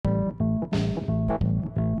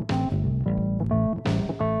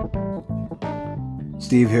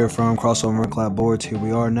Steve here from Crossover and Clapboards. Here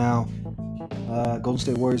we are now. Golden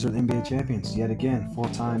State Warriors are the NBA champions yet again, full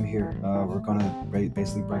time here. We're gonna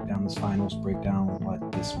basically break down this finals, break down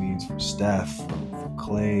what this means for Steph, for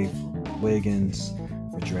Clay, for Wiggins,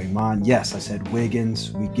 for Draymond. Yes, I said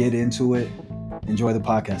Wiggins. We get into it. Enjoy the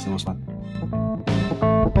podcast. It was fun.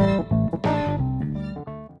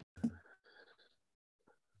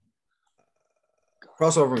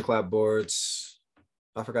 Crossover and Clapboards.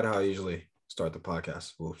 I forgot how I usually start the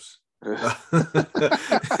podcast. Whoops.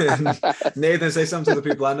 Nathan, say something to the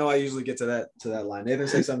people. I know I usually get to that line. Nathan,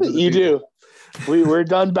 say something to the you people. Do. We're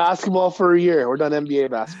done basketball for a year. We're done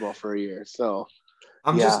NBA basketball for a year. So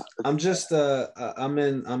I'm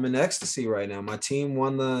in ecstasy right now. My team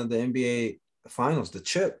won the NBA finals, the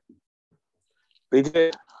chip. They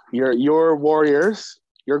did. Your Warriors,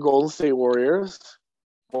 your Golden State Warriors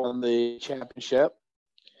won the championship.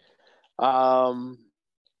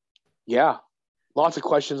 Yeah. Lots of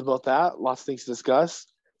questions about that. Lots of things to discuss.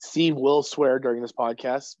 Steve will swear during this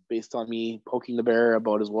podcast based on me poking the bear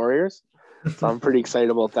about his Warriors. So I'm pretty excited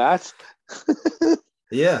about that.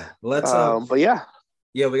 Yeah. Let's but yeah.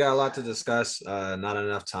 Yeah, we got a lot to discuss. Not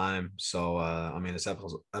enough time. So this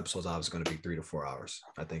episode's obviously going to be 3 to 4 hours.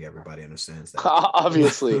 I think everybody understands that.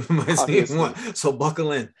 Obviously. So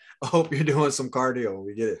buckle in. I hope you're doing some cardio.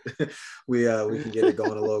 We get it. we can get it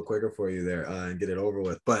going a little quicker for you there and get it over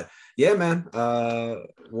with. But yeah, man.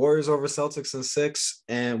 Warriors over Celtics in 6,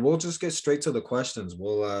 and we'll just get straight to the questions.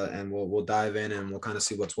 We'll dive in and we'll kind of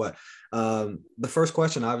see what's what. The first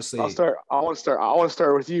question, obviously. I want to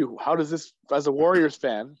start with you. How does this, as a Warriors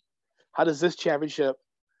fan, how does this championship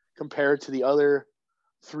compare to the other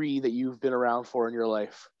 3 that you've been around for in your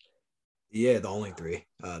life? Yeah, the only 3.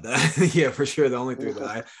 For sure, the only 3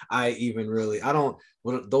 that I don't.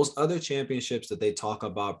 Those other championships that they talk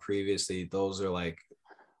about previously, those are like,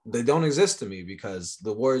 they don't exist to me because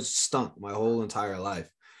the Warriors stunk my whole entire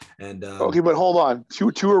life. And okay, but hold on.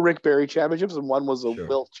 Two are Rick Barry championships, and one was a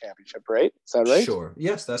Wilt championship, right? Is that right? Sure.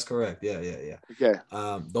 Yes, that's correct. Yeah. Okay.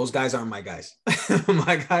 Those guys aren't my guys.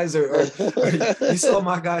 My guys are you saw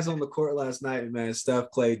my guys on the court last night, man. Steph,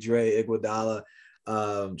 Clay, Dre, Iguodala,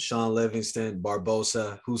 Sean Livingston,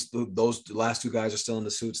 Barbosa. Those last 2 guys are still in the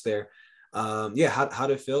suits there. How did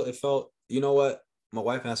it feel? It felt, you know what? My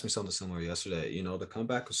wife asked me something similar yesterday. You know, the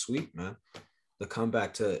comeback was sweet, man. The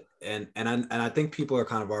comeback to and I think people are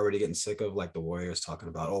kind of already getting sick of like the Warriors talking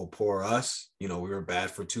about, oh, poor us, you know, we were bad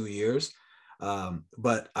for 2 years.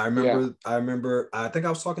 But I remember I think I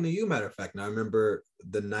was talking to you, matter of fact, and I remember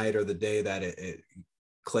the night or the day that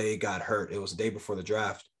Clay got hurt. It was the day before the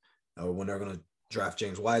draft, when they're going to draft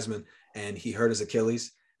James Wiseman, and he hurt his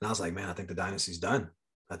Achilles, and I was like, man, I think the dynasty's done.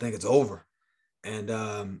 I think it's over. And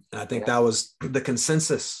I think that was the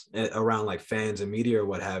consensus around like fans and media or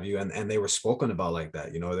what have you. And they were spoken about like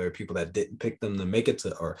that. You know, there are people that didn't pick them to make it to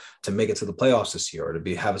the playoffs this year or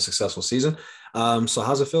to have a successful season. So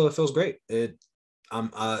how's it feel? It feels great.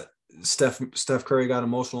 Steph Curry got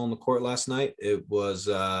emotional on the court last night. It was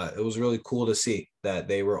really cool to see that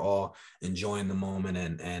they were all enjoying the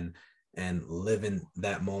moment and living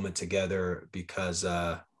that moment together, because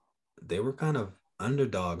they were kind of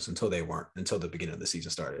underdogs until the beginning of the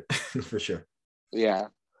season started. For sure. Yeah.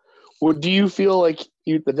 Well, do you feel like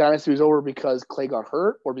the dynasty was over because Clay got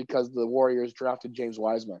hurt, or because the Warriors drafted James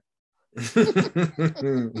Wiseman?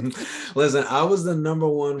 Listen, I was the number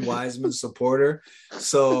 1 Wiseman supporter,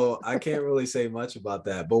 so I can't really say much about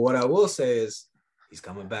that. But what I will say is he's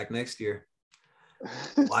coming back next year.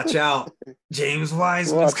 Watch out. James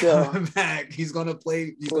Wiseman's coming back. He's going to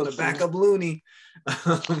play. He's going to back up Looney.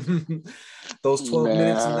 Those 12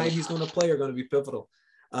 minutes a night he's going to play are going to be pivotal.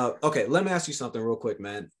 Okay, let me ask you something real quick,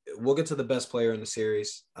 man. We'll get to the best player in the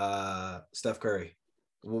series, Steph Curry.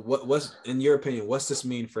 What's, in your opinion, what's this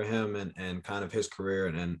mean for him and kind of his career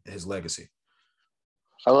and his legacy?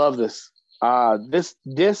 I love this.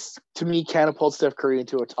 This to me catapults Steph Curry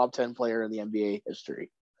into a top 10 player in the NBA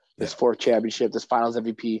history. This 4th championship, this Finals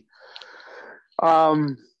MVP,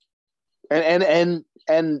 and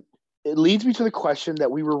it leads me to the question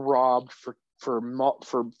that we were robbed for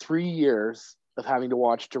 3 years of having to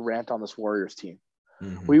watch Durant on this Warriors team.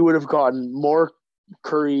 Mm-hmm. We would have gotten more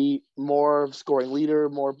Curry, more scoring leader,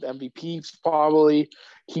 more MVPs probably.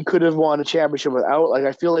 He could have won a championship without. Like,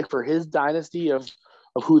 I feel like for his dynasty of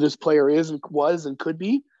who this player is and was and could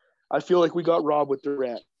be, I feel like we got robbed with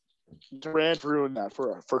Durant. Durant ruined that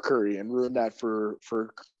for Curry and ruined that for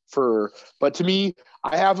but to me,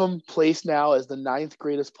 I have him placed now as the 9th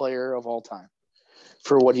greatest player of all time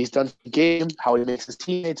for what he's done for the game, how he makes his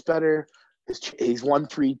teammates better. He's won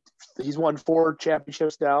 4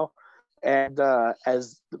 championships now, and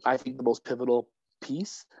as I think the most pivotal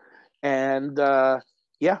piece. And I'm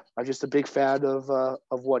just a big fan of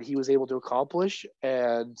what he was able to accomplish,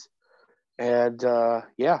 and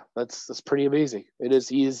that's pretty amazing. It is.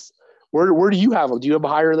 He's where do you have him? Do you have him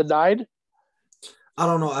higher than 9? I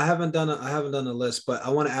don't know. I haven't done a list, but I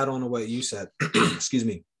want to add on to what you said. Excuse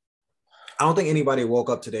me. I don't think anybody woke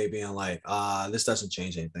up today being like, this doesn't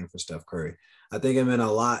change anything for Steph Curry. I think it meant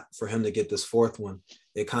a lot for him to get this 4th one.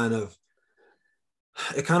 It kind of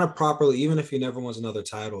properly, even if he never wins another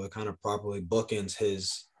title, it kind of properly bookends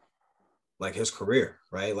his career,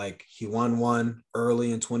 right? Like he won one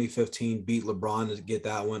early in 2015, beat LeBron to get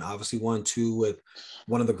that one. Obviously won 2 with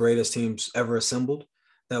one of the greatest teams ever assembled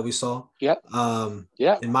that we saw. Yeah.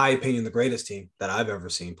 In my opinion, the greatest team that I've ever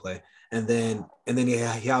seen play. And then he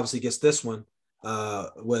obviously gets this one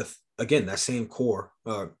with, again, that same core,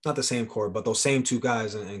 not the same core, but those same 2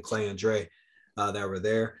 guys and Clay and Dre that were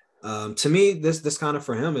there. To me, this kind of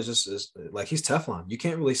for him is like he's Teflon. You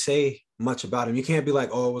can't really say much about him. You can't be like,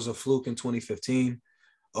 oh, it was a fluke in 2015,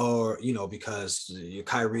 or because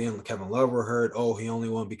Kyrie and Kevin Love were hurt. Oh, he only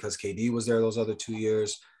won because KD was there those other 2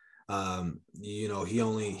 years. He's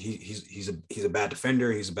a bad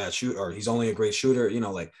defender. He's a bad shooter, or he's only a great shooter.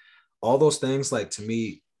 Like all those things. Like to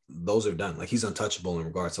me, those are done. Like he's untouchable in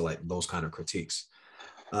regards to like those kind of critiques.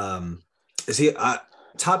 Is he?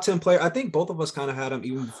 Top 10 player. I think both of us kind of had him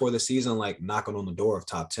even before the season, like knocking on the door of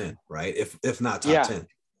top 10, right? If not top 10.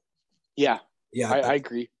 Yeah. I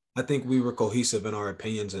agree. I think we were cohesive in our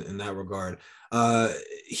opinions in that regard.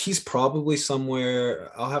 He's probably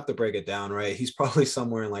somewhere, I'll have to break it down, right? He's probably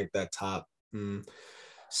somewhere in like that top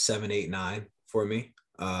 7, 8, 9 for me.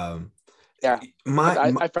 I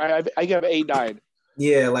give 8, 9.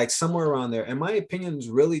 Yeah, like somewhere around there. And my opinions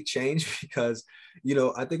really changed because,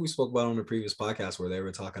 I think we spoke about on the previous podcast where they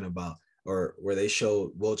were talking about, or where they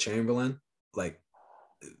showed Will Chamberlain, like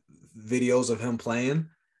videos of him playing,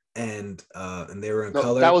 and they were in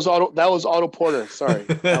color. That was Otto Porter. Sorry.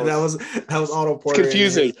 that was Otto Porter.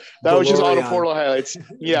 Confusing. That was just Otto Porter highlights.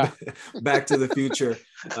 Yeah. Back to the Future.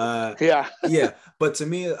 Yeah. But to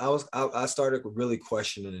me, I started really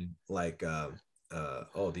questioning like,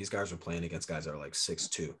 these guys are playing against guys that are like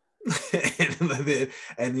 6'2".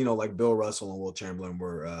 and like Bill Russell and Will Chamberlain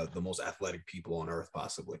were the most athletic people on earth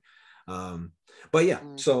possibly. But yeah,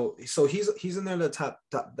 so he's in there in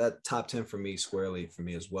the top 10 for me, squarely for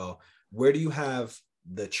me as well. Where do you have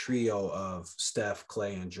the trio of Steph,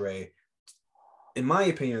 Clay, and Dre? In my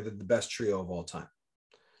opinion, they're the best trio of all time.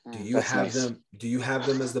 Do you have them? Do you have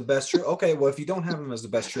them as the best trio? Okay, well, if you don't have them as the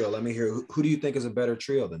best trio, let me hear. Who do you think is a better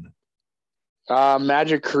trio than them?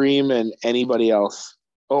 Magic, Kareem, and anybody else.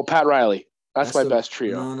 Oh, Pat Riley. That's my best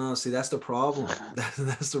trio. No. See, that's the problem.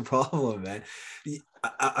 That's the problem, man.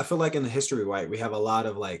 I feel like in the history, right, we have a lot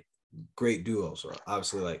of like great duos. Or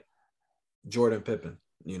obviously, like Jordan Pippen.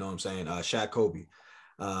 You know what I'm saying? Shaq, Kobe.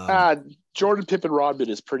 Jordan, Pippen, Rodman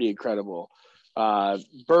is pretty incredible.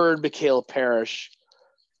 Bird, Mikhail, Parrish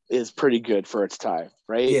is pretty good for its time,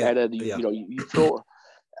 right? Yeah. And then you throw.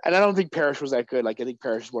 And I don't think Parrish was that good. Like I think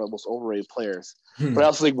Parrish is one of the most overrated players. But I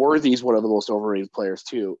also think Worthy is one of the most overrated players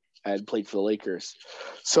too, and played for the Lakers.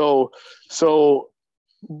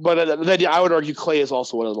 But then I would argue Clay is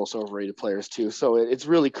also one of the most overrated players too. So it's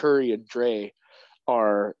really Curry and Dre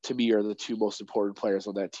are the 2 most important players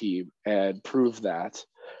on that team, and prove that.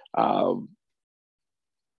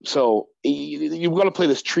 So you've got to play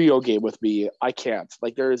this trio game with me. I can't.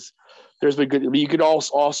 Like there's been good. I mean, you could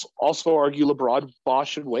also argue LeBron,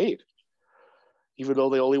 Bosh, and Wade, even though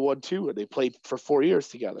they only won 2 and they played for 4 years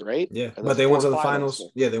together, right? Yeah, but they went to the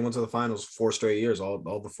finals. Yeah, they went to the finals 4 straight years. All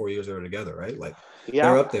the 4 years they were together, right? Like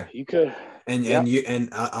they're up there. You could. And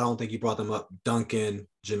I don't think you brought them up. Duncan,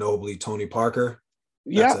 Ginobili, Tony Parker.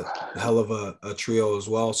 That's a hell of a trio as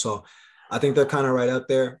well. So I think they're kind of right up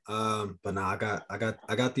there. But no,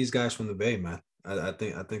 I got these guys from the Bay, man. I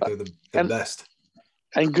think they're the best.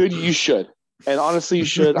 And good, you should. And honestly, you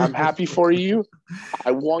should. I'm happy for you.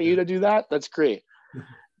 I want you to do that. That's great.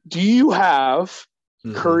 Do you have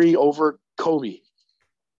Curry over Kobe?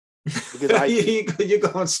 Because you're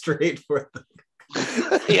going straight for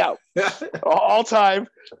it. Yeah. All time.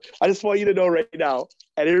 I just want you to know right now,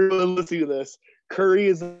 and everyone listening to this, Curry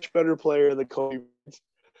is a much better player than Kobe.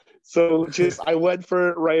 So I went for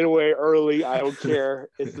it right away, early. I don't care.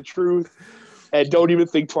 It's the truth. And don't even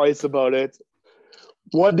think twice about it.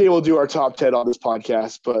 One day we'll do our top 10 on this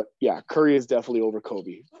podcast. But yeah, Curry is definitely over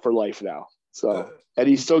Kobe for life now. So, and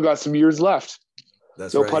he's still got some years left.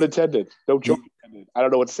 That's no right. pun intended. No joke intended. I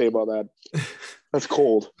don't know what to say about that. That's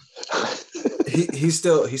cold. He's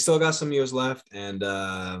still got some years left. And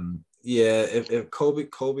if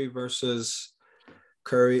Kobe versus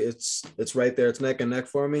Curry, it's right there. It's neck and neck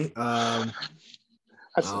for me.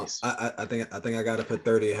 That's nice. I think I got to put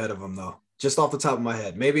 30 ahead of him though, just off the top of my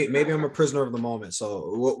head. Maybe I'm a prisoner of the moment.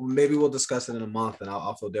 So maybe we'll discuss it in a month, and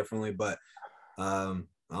I'll feel differently. But I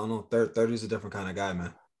don't know. 30 is a different kind of guy,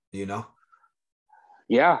 man. You know?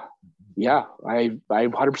 Yeah, I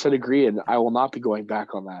 100% agree, and I will not be going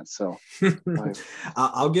back on that. So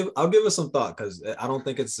I'll give it some thought, because I don't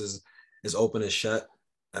think it's as open as shut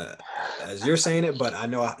as you're saying it, but I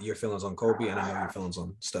know your feelings on Kobe, and I know your feelings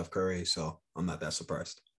on Steph Curry, so I'm not that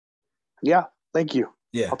surprised. Yeah, thank you.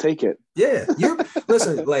 Yeah, I'll take it. Yeah, you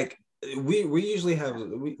listen. Like we usually have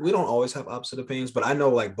we don't always have opposite opinions, but I know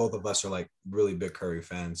like both of us are like really big Curry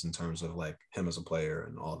fans in terms of like him as a player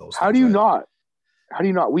and all those. How things, do you right? not? How do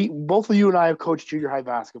you not? We both of you and I have coached junior high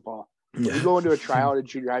basketball. Yeah. You go into a tryout in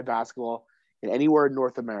junior high basketball in anywhere in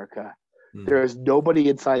North America, Mm. there is nobody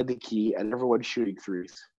inside the key and everyone's shooting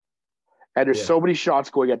threes. And there's so many shots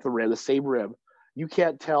going at the same rim. You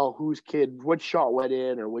can't tell what shot went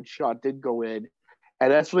in or which shot did go in.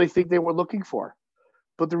 And that's what I think they were looking for.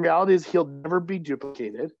 But the reality is he'll never be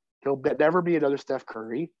duplicated. He'll never be another Steph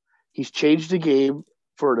Curry. He's changed the game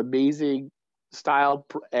for an amazing style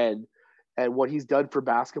and what he's done for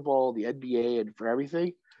basketball, the NBA, and for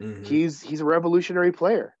everything. Mm-hmm. He's a revolutionary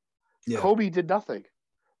player. Yeah. Kobe did nothing.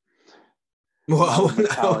 Well,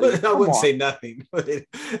 I wouldn't say nothing, but you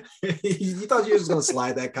thought you were just going to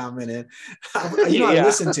slide that comment in. I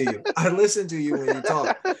listen to you. I listen to you when you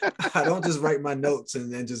talk. I don't just write my notes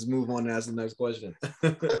and then just move on and ask the next question.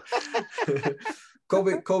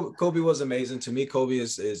 Kobe was amazing to me. Kobe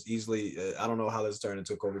is easily, I don't know how this turned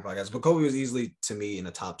into a Kobe podcast, but Kobe was easily to me in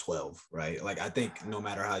the top 12, right? Like I think no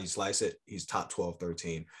matter how you slice it, he's top 12,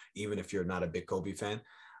 13, even if you're not a big Kobe fan.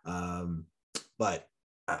 But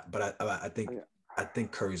I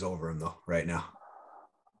think Curry's over him though right now,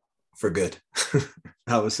 for good.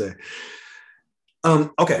 I would say.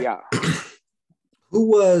 Okay. Yeah. Who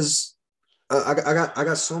was? I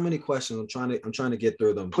got so many questions. I'm trying to get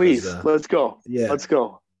through them. Please, let's go. Yeah, let's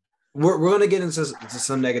go. We're gonna get into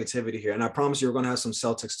some negativity here, and I promise you, we're gonna have some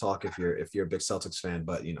Celtics talk if you're a big Celtics fan.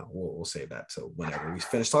 But you know, we'll save that till whenever we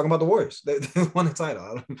finish talking about the Warriors. They won the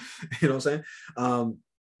title. You know what I'm saying?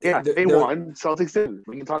 Yeah, they won. Celtics didn't.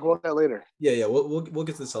 We can talk about that later. Yeah. We'll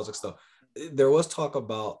get to the Celtics though. There was talk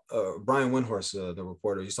about Brian Windhorst, the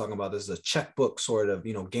reporter. He's talking about this is a checkbook sort of.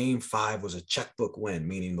 You know, Game 5 was a checkbook win,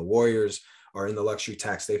 meaning the Warriors are in the luxury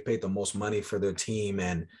tax. They've paid the most money for their team,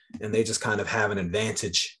 and they just kind of have an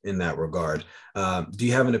advantage in that regard. Do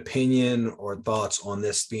you have an opinion or thoughts on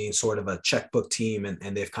this being sort of a checkbook team,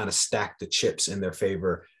 and they've kind of stacked the chips in their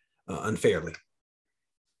favor unfairly?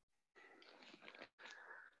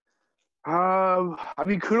 I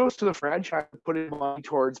mean, kudos to the franchise putting money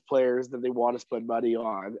towards players that they want to spend money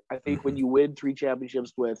on. I think when you win 3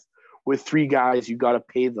 championships with 3 guys, you got to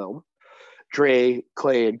pay them. Dre,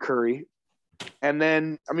 Clay, and Curry. And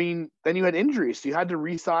then, I mean, then you had injuries. So you had to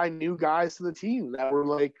re-sign new guys to the team that were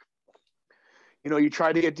like, you know, you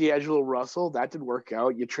tried to get D'Angelo Russell. That didn't work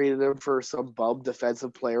out. You traded him for some bum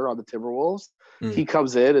defensive player on the Timberwolves. He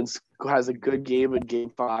comes in and has a good game in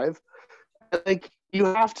Game 5. Like, you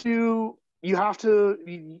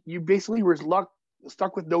basically were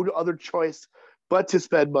stuck with no other choice but to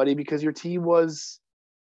spend money because your team was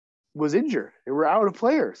injured. They were out of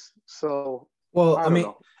players. So, well, I mean,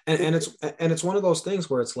 and it's one of those things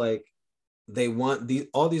where it's like they want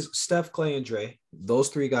all these Steph, Clay, and Dre. Those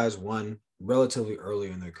 3 guys won relatively early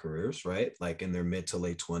in their careers, right? Like in their mid to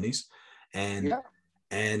late 20s, and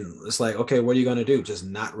it's like, okay, what are you going to do? Just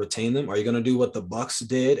not retain them? Are you going to do what the Bucks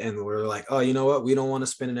did? And we're like, oh, you know what? We don't want to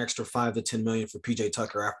spend an extra $5 to $10 million for PJ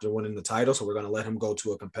Tucker after winning the title, so we're going to let him go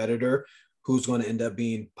to a competitor who's going to end up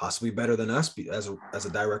being possibly better than us as a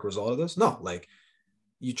direct result of this. No, like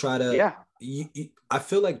you try to. I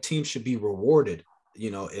feel like teams should be rewarded. You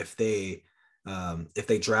know, if they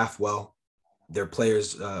draft well, their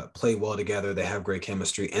players play well together, they have great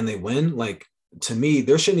chemistry, and they win. Like, to me,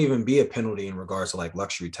 there shouldn't even be a penalty in regards to like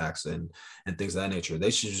luxury tax and things of that nature. They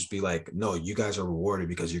should just be like, no, you guys are rewarded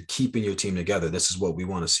because you're keeping your team together. This is what we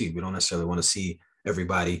want to see. We don't necessarily want to see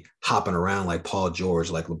everybody hopping around like Paul George,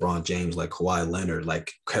 like LeBron James, like Kawhi Leonard,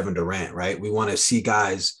 like Kevin Durant, right? We want to see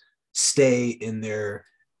guys stay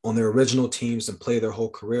on their original teams and play their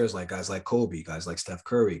whole careers, like guys like Kobe, guys like Steph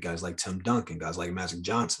Curry, guys like Tim Duncan, guys like Magic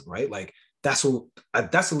Johnson, right? Like that's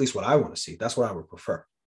at least what I want to see. That's what I would prefer,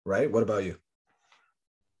 right? What about you?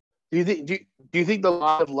 Do you think the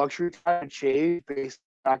line of luxury time changed based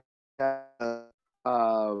on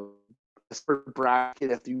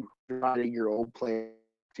bracket if you're running your own player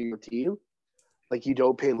to your team? Like, you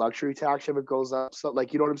don't pay luxury tax if it goes up. So,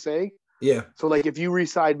 like, you know what I'm saying? Yeah. So like if you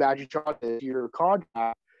re-sign Magic Johnson to your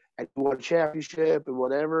contract and you want a championship and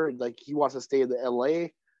whatever, like he wants to stay in the LA,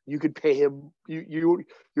 you could pay him. Your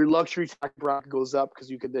luxury tax bracket goes up because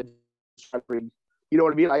you could then bring. You know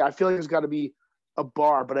what I mean? I feel like there's got to be a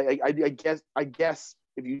bar, but I guess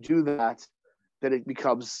if you do that, then it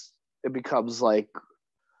becomes like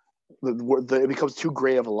it becomes too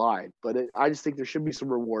gray of a line. But I just think there should be some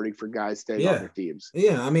rewarding for guys staying on their teams.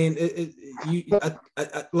 Yeah. I mean,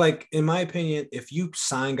 like in my opinion, if you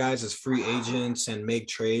sign guys as free agents and make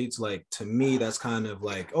trades, like to me, that's kind of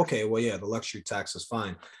like, okay, well, yeah, the luxury tax is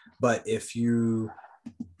fine. But if you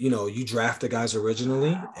draft the guys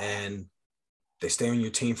originally and they stay on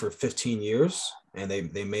your team for 15 years and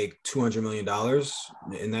they make $200 million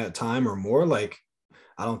in that time or more, like,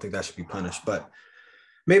 I don't think that should be punished. But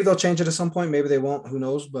maybe they'll change it at some point. Maybe they won't. Who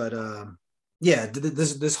knows? But yeah,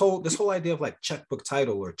 this whole idea of like checkbook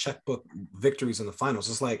title or checkbook victories in the finals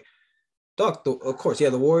is like, Doc. Of course, yeah.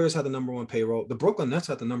 The Warriors had the number 1 payroll. The Brooklyn Nets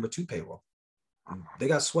had the number 2 payroll. They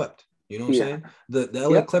got swept. You know what I'm saying? The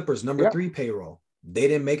LA Clippers number 3 payroll. They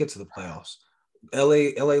didn't make it to the playoffs.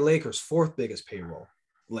 LA Lakers 4th biggest payroll.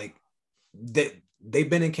 Like they've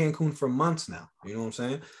been in Cancun for months now. You know what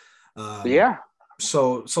I'm saying?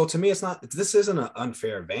 So to me, this isn't an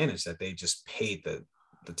unfair advantage that they just paid the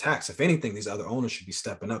tax. If anything, these other owners should be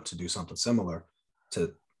stepping up to do something similar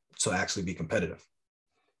to actually be competitive.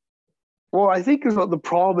 Well, I think the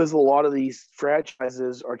problem is a lot of these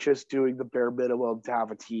franchises are just doing the bare minimum to have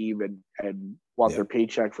a team and want their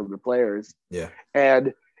paycheck from the players. Yeah.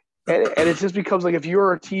 And it just becomes like if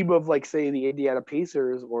you're a team of like say the Indiana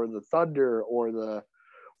Pacers or the Thunder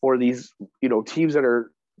or these teams that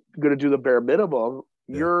are going to do the bare minimum,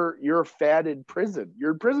 you're a fan in prison.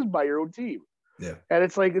 You're in prison by your own team. Yeah. And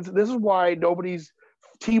it's like this is why nobody's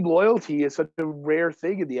team loyalty is such a rare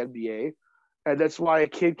thing in the NBA. And that's why a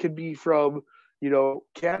kid could be from,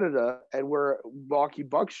 Canada and wear a Milwaukee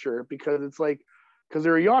Bucks shirt because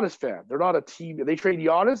they're a Giannis fan. They're not a team. They trade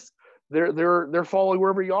Giannis. They're following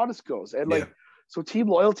wherever Giannis goes. And so team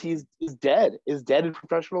loyalty is dead in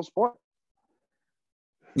professional sport.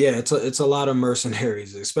 Yeah, it's a lot of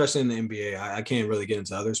mercenaries, especially in the NBA. I can't really get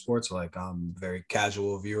into other sports. Like I'm a very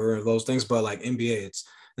casual viewer of those things, but like NBA, it's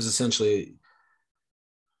essentially,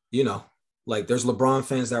 like there's LeBron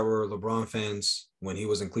fans that were LeBron fans when he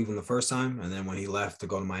was in Cleveland the first time. And then when he left to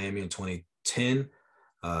go to Miami in 2010,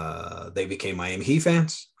 they became Miami Heat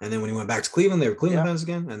fans. And then when he went back to Cleveland, they were Cleveland fans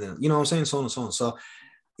again. And then, you know what I'm saying? So on and so on. So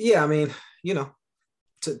yeah, I mean,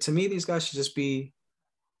 to me, these guys should just be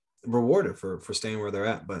rewarded for staying where they're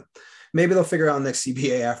at. But maybe they'll figure out next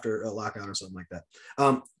CBA after a lockout or something like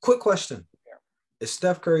that. Quick question. Is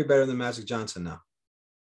Steph Curry better than Magic Johnson now?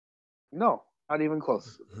 No. Not even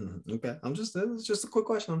close. Okay. It's just a quick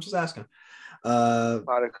question. I'm just asking. Not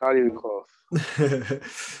even close.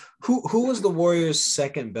 Who was the Warriors'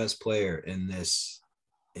 second best player in this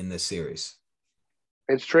series?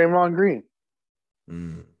 It's Draymond Green.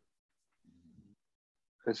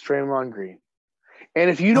 It's Draymond Green. And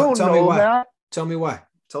if you don't know that, tell me why.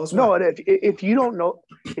 Tell us why. No, and if you don't know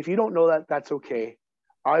that, that's okay.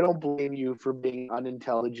 I don't blame you for being an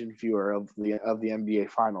unintelligent viewer of the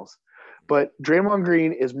NBA Finals. But Draymond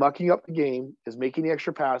Green is mucking up the game, is making the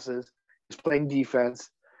extra passes, is playing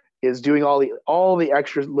defense, is doing all the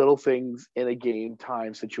extra little things in a game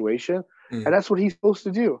time situation, and that's what he's supposed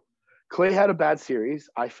to do. Clay had a bad series,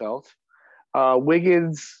 I felt.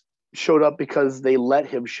 Wiggins showed up because they let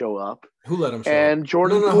him show up. Who let him show and up?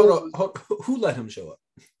 Jordan hold on. Who let him show up?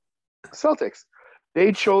 Celtics.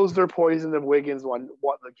 They chose their poison of Wiggins won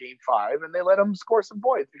the game 5, and they let him score some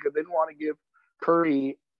points because they didn't want to give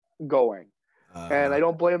Curry going. And I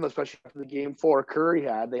don't blame them, especially after the game 4 Curry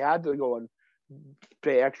had. They had to go and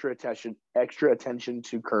pay extra attention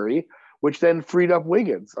to Curry, which then freed up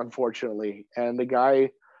Wiggins, unfortunately. And the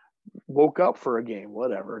guy woke up for a game.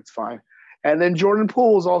 Whatever, it's fine. And then Jordan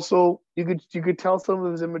Poole was also you could tell some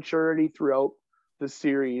of his immaturity throughout the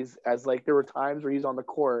series, as like there were times where he's on the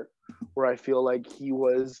court where I feel like he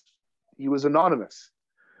was anonymous.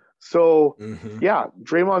 So yeah,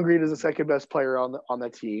 Draymond Green is the second best player on the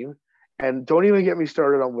team. And don't even get me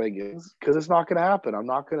started on Wiggins because it's not going to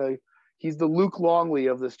happen. He's the Luke Longley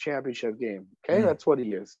of this championship game. Okay. That's what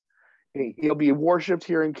he is. He'll be worshipped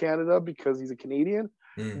here in Canada because he's a Canadian,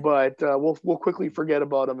 but we'll quickly forget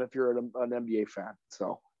about him if you're an NBA fan.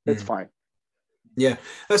 So it's fine. Yeah,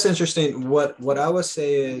 that's interesting. What I would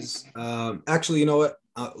say is, actually, you know what?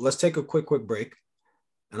 Let's take a quick break,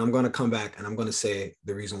 and I'm going to come back and I'm going to say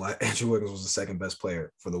the reason why Andrew Wiggins was the second best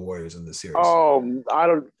player for the Warriors in this series. Oh, I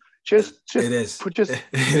don't just it is.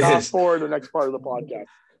 Fast forward the next part of the podcast.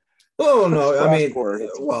 Oh no, I mean, Fast-forward.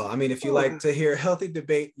 well, I mean, if you like to hear healthy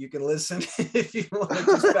debate, you can listen. If you want to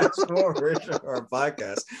just fast forward our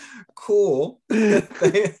podcast, cool.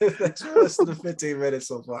 Thanks for listening to 15 minutes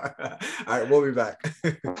so far. All right, we'll be back.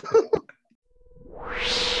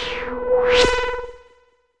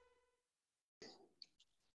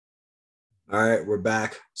 All right, we're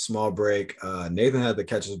back. Small break. Nathan had to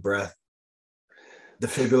catch his breath.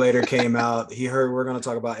 Defibrillator came out. He heard we're going to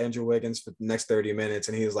talk about Andrew Wiggins for the next 30 minutes,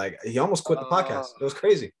 and he was like, he almost quit the podcast. It was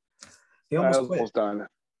crazy. He almost quit. Almost done.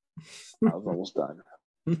 I was almost done.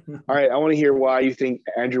 All right, I want to hear why you think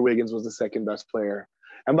Andrew Wiggins was the second best player.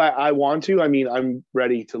 And by I want to, I mean I'm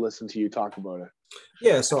ready to listen to you talk about it.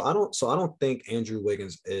 Yeah, so I don't think Andrew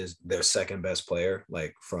Wiggins is their second best player,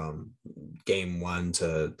 like from game 1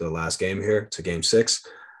 to the last game here to game 6.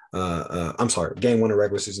 I'm sorry, game 1 of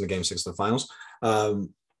regular season to game 6 of the finals.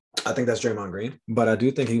 I think that's Draymond Green, but I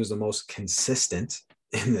do think he was the most consistent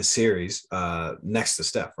in the series, next to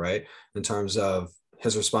Steph, right? In terms of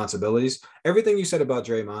his responsibilities. Everything you said about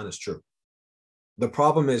Draymond is true. The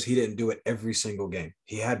problem is he didn't do it every single game.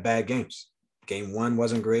 He had bad games. Game 1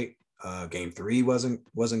 wasn't great. Game 3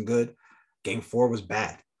 wasn't good. Game 4 was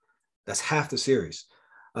bad. That's half the series.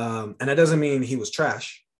 And that doesn't mean he was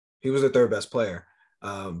trash. He was the third best player.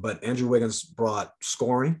 But Andrew Wiggins brought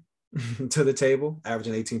scoring to the table,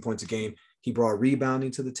 averaging 18 points a game. He brought rebounding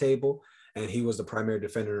to the table, and he was the primary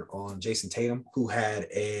defender on Jason Tatum, who had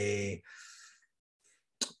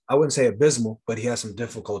I wouldn't say abysmal, but he had some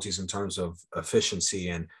difficulties in terms of efficiency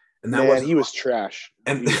and that was he was trash.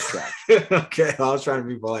 And he was trash. Okay, I was trying to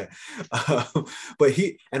be polite, but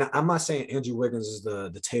I'm not saying Andrew Wiggins is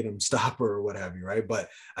the Tatum stopper or what have you, right? But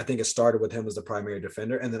I think it started with him as the primary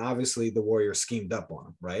defender, and then obviously the Warriors schemed up on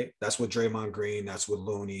him, right? That's with Draymond Green, that's with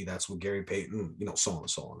Looney, that's with Gary Payton, so on and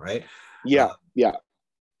so on, right? Yeah.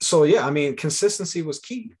 So yeah, I mean, consistency was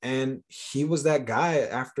key, and he was that guy.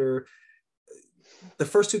 After the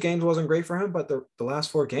first 2 games wasn't great for him, but the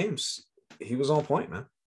last 4 games he was on point, man.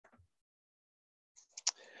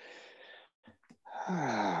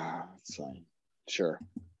 It's fine. Sure.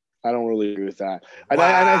 I don't really agree with that. Wow.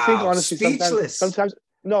 And I think honestly, Speechless. sometimes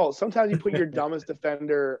you put your dumbest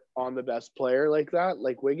defender on the best player like that,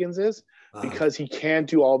 like Wiggins is, because he can't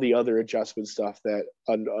do all the other adjustment stuff that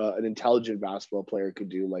an intelligent basketball player could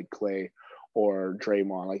do, like Clay or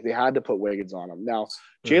Draymond. Like they had to put Wiggins on him. Now,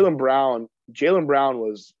 Jaylen Brown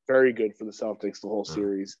was very good for the Celtics the whole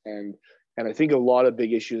series, and I think a lot of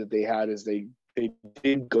big issues that they had is they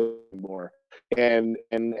didn't go more. And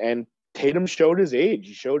Tatum showed his age.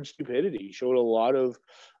 He showed stupidity. He showed a lot of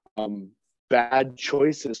bad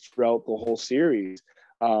choices throughout the whole series.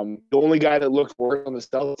 The only guy that looked worse on the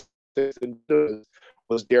Celtics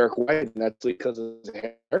was Derek White, and that's because of his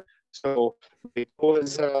hair. So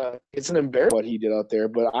it's an embarrassment what he did out there.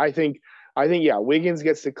 But I think yeah, Wiggins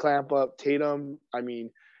gets to clamp up Tatum. I mean,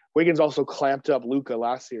 Wiggins also clamped up Luka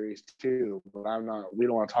last series too, but we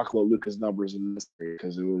don't want to talk about Luka's numbers in this series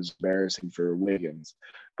because it was embarrassing for Wiggins.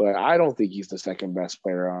 But I don't think he's the second best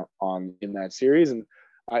player in that series. And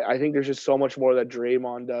I think there's just so much more that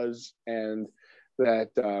Draymond does and that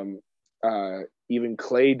even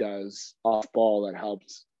Clay does off ball that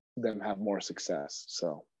helps them have more success.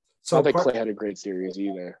 So not that Clay had a great series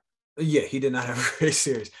either. Yeah, he did not have a great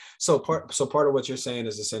series. So part of what you're saying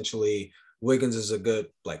is essentially Wiggins is a good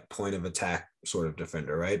point of attack sort of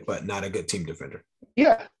defender, right? But not a good team defender.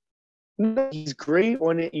 Yeah, he's great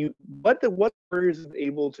what the Warriors is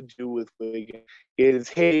able to do with Wiggins is,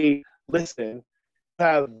 hey, listen, you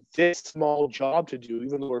have this small job to do,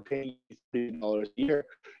 even though we're paying you $30 a year.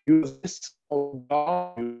 You have this small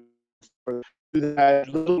job to do that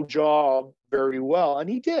little job very well, and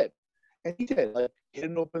he did. Like hit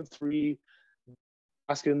an open 3,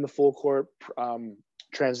 basket in the full court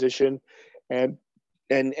transition, and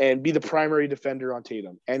be the primary defender on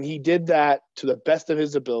Tatum. And he did that to the best of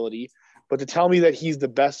his ability. But to tell me that he's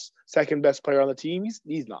the second best player on the team,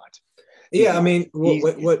 he's not. Yeah, I mean,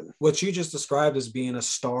 what you just described as being a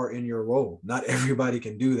star in your role. Not everybody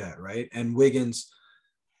can do that, right? And Wiggins,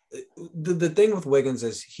 the thing with Wiggins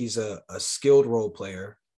is he's a skilled role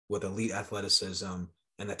player with elite athleticism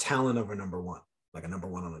and the talent of a number 1, like a number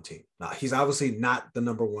 1 on the team. Now, he's obviously not the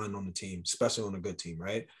number 1 on the team, especially on a good team,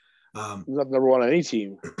 right? He's not number 1 on any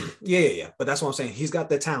team. Yeah. But that's what I'm saying. He's got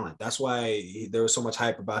the talent. That's why there was so much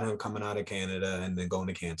hype about him coming out of Canada and then going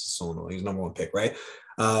to Kansas. So on. He's number 1 pick, right?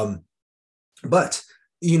 But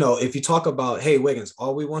if you talk about, hey, Wiggins,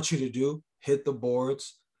 all we want you to do, hit the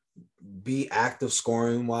boards, be active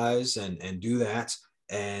scoring wise, and do that,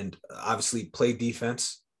 and obviously play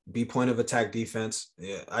defense. Be point of attack defense.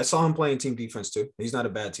 Yeah, I saw him playing team defense too. He's not a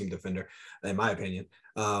bad team defender, in my opinion.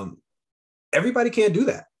 everybody can't do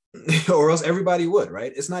that. Or else everybody would,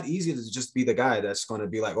 right? It's not easy to just be the guy that's going to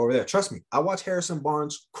be like over there. Trust me, I watched Harrison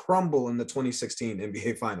Barnes crumble in the 2016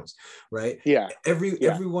 NBA Finals, right? Yeah.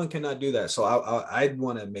 Everyone cannot do that. So I'd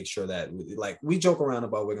want to make sure that, like, we joke around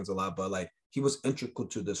about Wiggins a lot, but like he was integral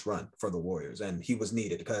to this run for the Warriors, and he was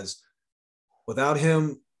needed because without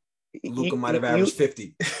him, Luka might have averaged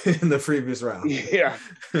 50 in the previous round. Yeah,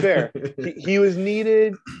 fair. He was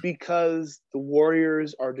needed because the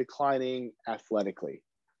Warriors are declining athletically.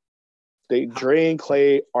 Dre and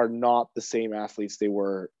Clay are not the same athletes they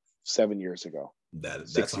were 7 years ago.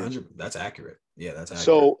 That's 100. That's accurate. Yeah, that's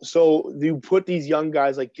accurate. So you put these young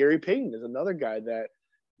guys like Gary Payton is another guy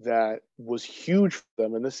that was huge for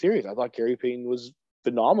them in the series. I thought Gary Payton was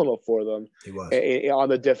phenomenal for them. He was on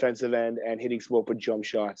the defensive end and hitting some open jump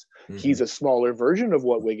shots. Mm-hmm. He's a smaller version of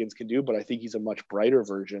what Wiggins can do, but I think he's a much brighter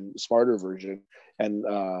version, smarter version, and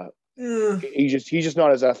he's just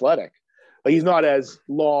not as athletic. Like he's not as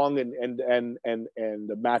long and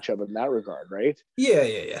the matchup in that regard, right?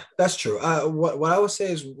 Yeah. That's true. What I would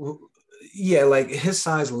say is, yeah, like his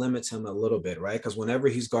size limits him a little bit, right? Because whenever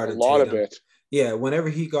he's guarded whenever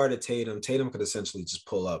he guarded Tatum could essentially just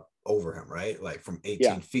pull up over him, right? Like from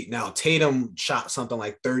 18 feet. Now Tatum shot something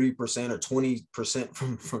like 30% or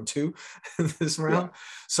 20% from two this round,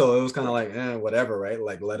 so it was kind of like whatever, right?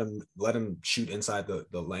 Like let him shoot inside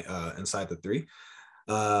inside the three.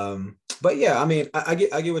 But yeah, I mean, I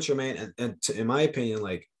get what you're saying, and in my opinion,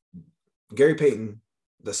 like Gary Payton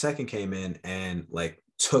the second came in and like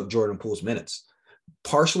took Jordan Poole's minutes,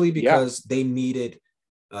 partially because they needed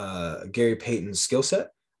Gary Payton's skill set,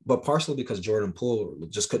 but partially because Jordan Poole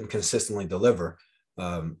just couldn't consistently deliver.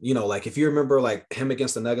 Like if you remember like him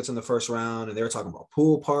against the Nuggets in the first round, and they were talking about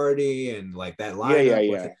pool party and like that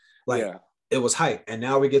lineup, it was hype. And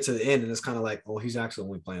now we get to the end and it's kind of like, oh, he's actually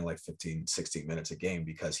only playing like 15, 16 minutes a game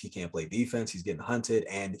because he can't play defense. He's getting hunted.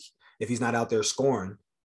 And if he's not out there scoring,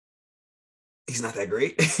 he's not that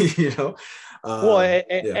great, And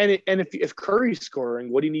if Curry's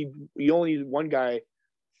scoring, what do you need? You only need one guy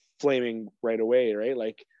flaming right away, right?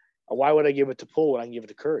 Like, why would I give it to Poole when I can give it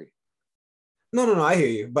to Curry? No, I hear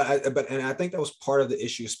you, but I think that was part of the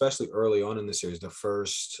issue, especially early on in the series. The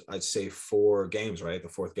first, I'd say, 4 games, right? The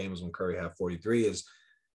fourth game was when Curry had 43. Is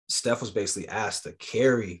Steph was basically asked to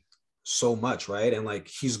carry so much, right? And like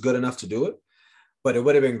he's good enough to do it, but it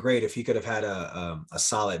would have been great if he could have had a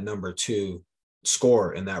solid number 2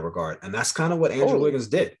 score in that regard, and that's kind of what Andrew Wiggins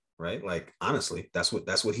did, right? Like honestly, that's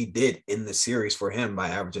what he did in the series for him by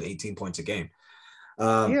averaging 18 points a game.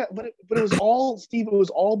 But it was all, Steve, it was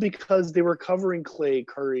all because they were covering Clay,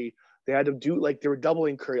 Curry. They had to do, like, they were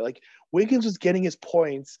doubling Curry. Like, Wiggins was getting his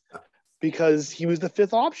points because he was the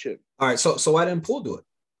 5th option. All right, so why didn't Poole do it?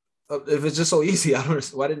 If it's just so easy, I don't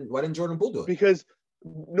understand. Why didn't Jordan Poole do it? Because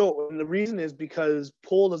the reason is because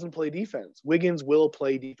Poole doesn't play defense. Wiggins will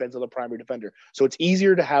play defense on the primary defender. So it's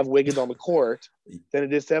easier to have Wiggins on the court than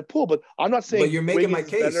it is to have Poole. But I'm not saying you're making Wiggins my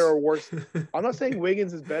case is better or worse. I'm not saying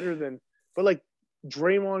Wiggins is better than, but like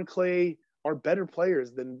Draymond, Clay are better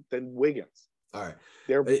players than Wiggins. All right,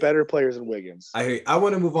 they're better players than Wiggins. I hear you. I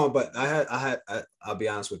want to move on, but I'll be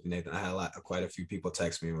honest with you, Nathan. I had quite a few people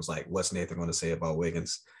text me and was like, "What's Nathan going to say about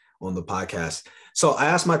Wiggins on the podcast?" So I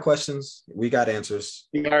asked my questions. We got answers.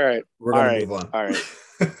 All right, we're going to move on. All right,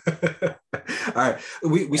 all right.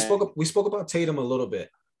 We spoke about Tatum a little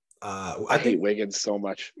bit. I hate Wiggins so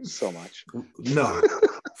much. No,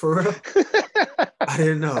 for real. I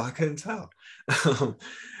didn't know. I couldn't tell.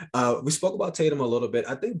 We spoke about Tatum a little bit.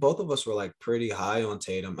 I think both of us were like pretty high on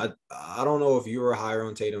Tatum. I don't know if you were higher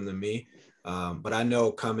on Tatum than me, but I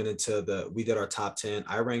know coming into we did our top 10.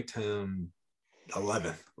 I ranked him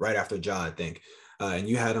 11th, right after Ja, I think, and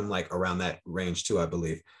you had him like around that range too, I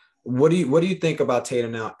believe. What do you think about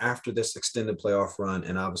Tatum now after this extended playoff run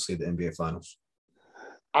and obviously the NBA Finals?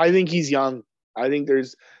 I think he's young. I think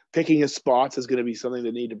picking his spots is going to be something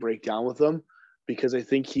that need to break down with him, because I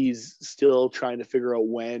think he's still trying to figure out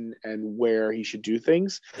when and where he should do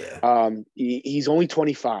things. Yeah. He's only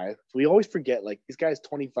 25. We always forget, like, this guy's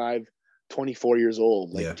 25, 24 years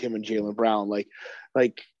old, like him and Jaylen Brown.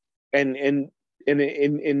 And in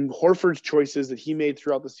Horford's choices that he made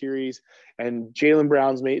throughout the series and Jaylen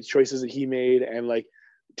Brown's choices that he made, and like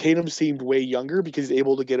Tatum seemed way younger because he's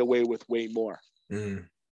able to get away with way more. Mm.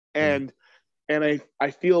 And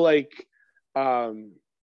I feel like, I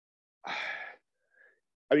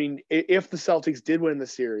mean, if the Celtics did win the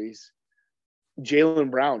series,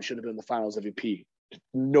 Jaylen Brown should have been the Finals MVP.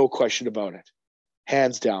 No question about it.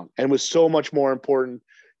 Hands down. And was so much more important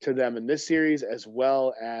to them in this series as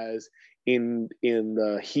well as in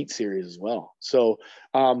the Heat series as well. So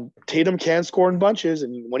Tatum can score in bunches,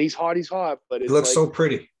 and when he's hot, he's hot. But It it's looks like so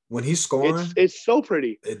pretty when he's scoring. it's so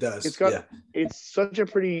pretty. It does. It's got Yeah. it's such a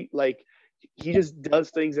pretty, like, he just does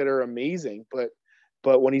things that are amazing.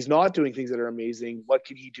 But when he's not doing things that are amazing, what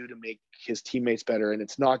can he do to make his teammates better? And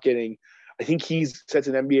it's not getting. I think he's sets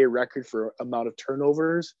an NBA record for amount of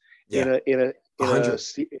turnovers Yeah. in a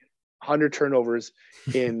 100 turnovers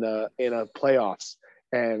in a playoffs,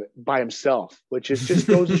 and by himself, which is just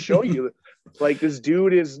goes to show you, like, this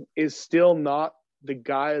dude is still not the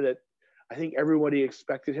guy that I think everybody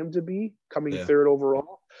expected him to be, coming third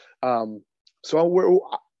overall.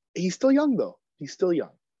 He's still young though. He's still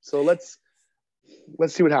young. So let's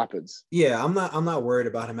see what happens. Yeah, I'm not worried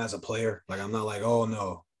about him as a player. Like, I'm not like, oh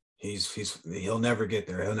no, he'll never get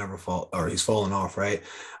there. He'll never fall, or he's falling off, right?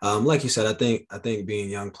 Like you said, I think being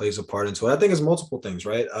young plays a part into it. I think it's multiple things,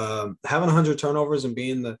 right? Having 100 turnovers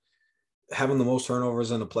and having the most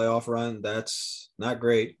turnovers in the playoff run, that's not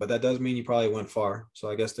great, but that does mean you probably went far. So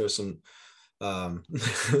I guess there's some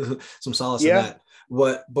some solace in that.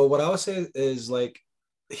 But what I would say is, like,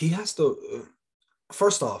 he has to,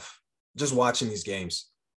 first off, just watching these games,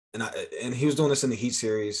 and he was doing this in the Heat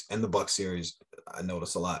series and the Bucks series. I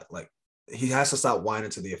noticed a lot. Like, he has to stop whining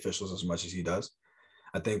to the officials as much as he does.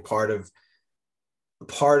 I think part of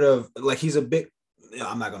like, he's a bit.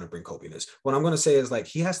 I'm not going to bring Kobe in this. What I'm going to say is, like,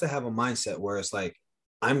 he has to have a mindset where it's like,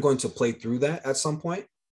 I'm going to play through that at some point,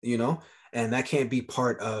 and that can't be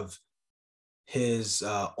part of his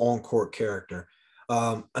on-court character.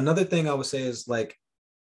 Another thing I would say is, like,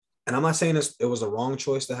 and I'm not saying it was a wrong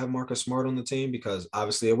choice to have Marcus Smart on the team, because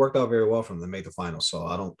obviously it worked out very well for them to make the finals. So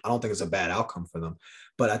I don't think it's a bad outcome for them.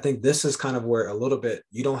 But I think this is kind of where a little bit,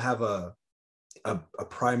 you don't have a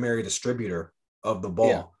primary distributor of the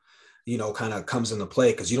ball, kind of comes into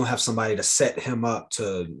play, because you don't have somebody to set him up,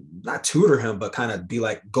 to not tutor him, but kind of be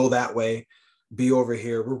like, go that way, be over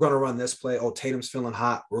here. We're going to run this play. Oh, Tatum's feeling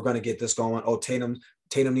hot. We're going to get this going. Oh, Tatum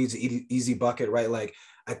needs an easy bucket, right? Like,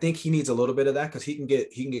 I think he needs a little bit of that, because he can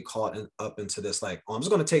get caught up into this, like, oh, I'm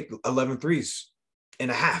just going to take 11 threes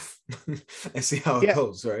and a half and see how it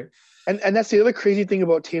goes, right? And that's the other crazy thing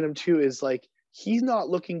about Tatum too, is, like, he's not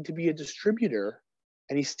looking to be a distributor,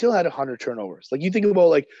 and he still had 100 turnovers. Like, you think about,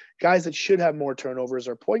 like, guys that should have more turnovers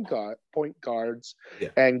are point guards,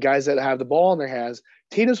 and guys that have the ball in their hands.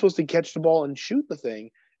 Tatum's supposed to catch the ball and shoot the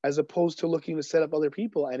thing, as opposed to looking to set up other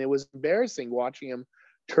people. And it was embarrassing watching him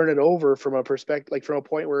turn it over from a perspective, like, from a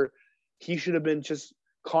point where he should have been just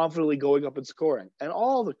confidently going up and scoring. And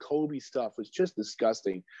all the Kobe stuff was just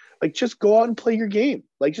disgusting. Like, just go out and play your game.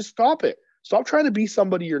 Like, just stop it. Stop trying to be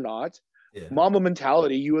somebody you're not. Mamba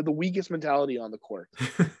mentality. You had the weakest mentality on the court.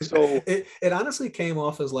 So it honestly came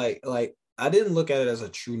off as like I didn't look at it as a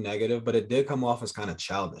true negative, but it did come off as kind of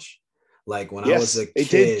childish. Like, when I was a kid, it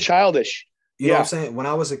did childish. You know what I'm saying? When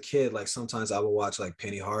I was a kid, like, sometimes I would watch, like,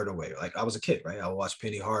 Penny Hardaway. Like, I was a kid, right? I would watch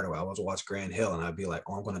Penny Hardaway. I would watch Grant Hill, and I'd be like,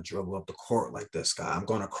 oh, I'm going to dribble up the court like this guy. I'm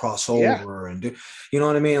going to cross over and do, you know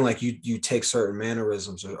what I mean? Like, you take certain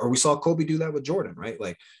mannerisms, or we saw Kobe do that with Jordan, right?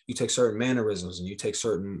 Like, you take certain mannerisms and you take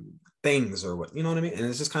certain things, or what, you know what I mean? And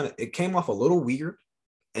it's just it came off a little weird,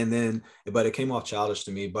 but it came off childish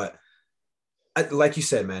to me. But like you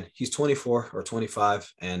said, man, he's 24 or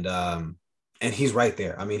 25, and he's right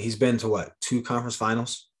there. I mean, he's been to 2 conference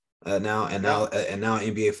finals now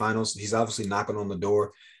NBA finals. He's obviously knocking on the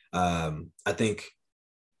door. I think,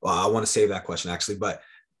 well, I want to save that question actually, but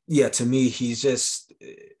yeah, to me, he's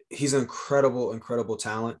an incredible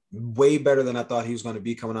talent. Way better than I thought he was going to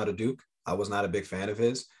be coming out of Duke. I was not a big fan of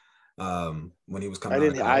his when he was coming out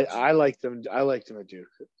of college. I liked him. I liked him at Duke.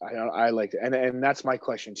 I liked it. And that's my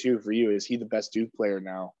question too for you. Is he the best Duke player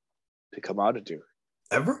now to come out of Duke?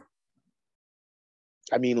 Ever?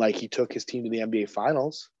 I mean, like, he took his team to the NBA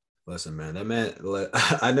finals. Listen, man, that man,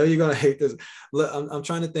 I know you're going to hate this. Look, I'm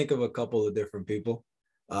trying to think of a couple of different people.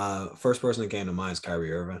 First person that came to mind is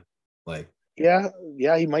Kyrie Irving. Like, yeah,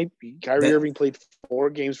 he might be. Kyrie Irving played 4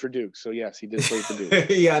 games for Duke. So yes, he did play for Duke.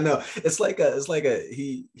 Yeah, I know. It's like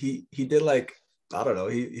he did, like, I don't know.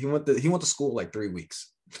 He went to school like 3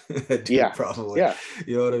 weeks. Duke, probably. Yeah.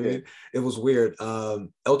 You know what I mean? It was weird.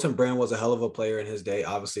 Elton Brand was a hell of a player in his day.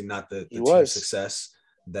 Obviously not the team success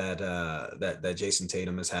that Jason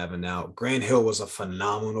Tatum is having now. Grant Hill was a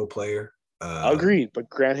phenomenal player. Agreed, but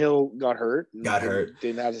Grant Hill got hurt.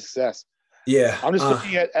 Didn't have success. Yeah. I'm just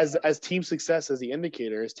looking at as team success as the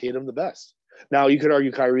indicator. Is Tatum the best? Now you could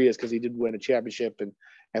argue Kyrie is, because he did win a championship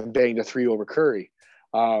and banged a 3 over Curry.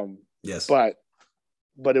 Yes. But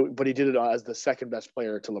he did it as the second best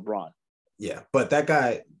player to LeBron. Yeah, but that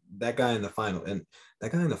guy in the final, and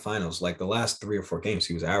that guy in the finals, like the last 3 or 4 games,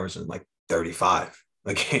 he was averaging like 35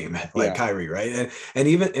 a game, like Yeah. Kyrie, right? And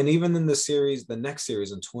even in the series, the next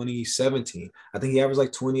series in 2017, I think he averaged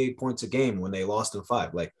like 28 points a game when they lost in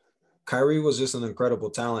 5. Like Kyrie was just an incredible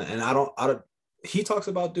talent, and I don't. He talks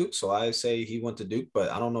about Duke, so I say he went to Duke, but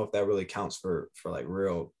I don't know if that really counts for like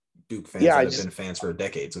real Duke fans Yeah, that have been fans for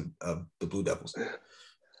decades of the Blue Devils.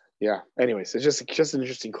 yeah. Anyways, it's just an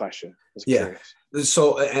interesting question. I was Yeah. curious.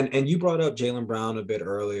 So and you brought up Jaylen Brown a bit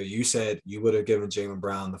earlier. You said you would have given Jaylen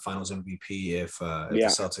Brown the Finals MVP if the Yeah,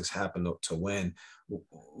 Celtics happened to win.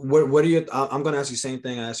 What are you? I'm going to ask you the same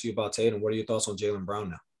thing I asked you about Tatum. What are your thoughts on Jaylen Brown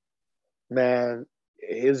now? man,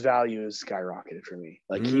 his value is skyrocketed for me.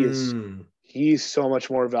 Like Mm, he's so much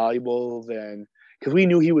more valuable than because we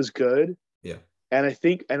knew he was good. yeah. And I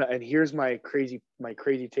think and here's my crazy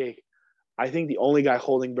take. I think the only guy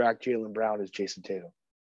holding back Jaylen Brown is Jason Tatum.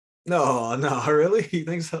 No, no, really? You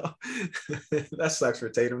think so? That sucks for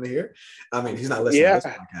Tatum to hear. I mean, he's not listening to this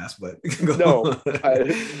Yeah, podcast, but no, go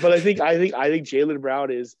but I think Jaylen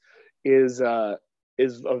Brown is uh,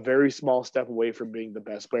 is a very small step away from being the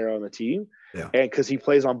best player on the team, yeah. and because he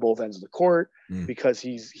plays on both ends of the court, Mm, because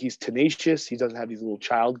he's tenacious. He doesn't have these little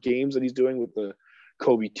child games that he's doing with the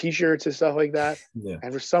Kobe T-shirts and stuff like that. yeah.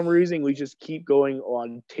 And for some reason, we just keep going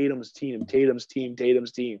on Tatum's team, Tatum's team,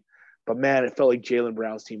 Tatum's team. But man, it felt like Jaylen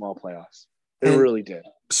Brown's team all playoffs. It And really did.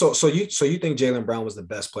 so you think Jaylen Brown was the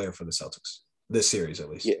best player for the Celtics this series at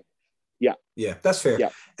Yeah, least? yeah, Yeah, that's fair. yeah.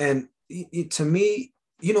 And to me,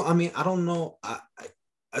 I mean, I don't know.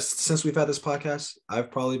 Since we've had this podcast, I've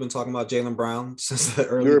probably been talking about Jaylen Brown since the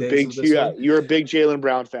early days of this one. You're a big Jaylen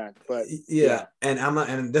Brown fan, but Yeah, yeah, and I'm not,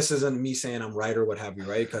 and this isn't me saying I'm right or what have you,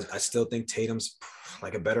 right? Because I still think Tatum's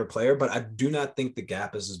like a better player, but I do not think the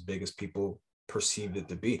gap is as big as people perceived it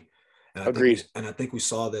to be. agreed. And I think we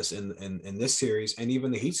saw this in this series and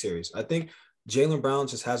even the Heat series. I think Jaylen Brown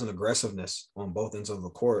just has an aggressiveness on both ends of the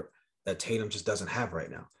court that Tatum just doesn't have right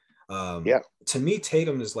now. Yeah, To me,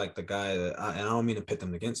 Tatum is like the guy that, and I don't mean to pit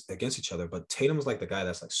them against each other, but Tatum is like the guy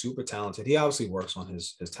that's like super talented. He obviously works on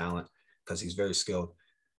his talent because he's very skilled.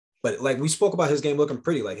 But like we spoke about his game looking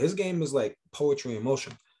pretty, like his game is like poetry in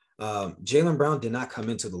motion. Jaylen Brown did not come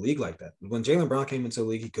into the league like that. When Jaylen Brown came into the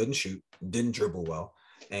league, he couldn't shoot, didn't dribble well,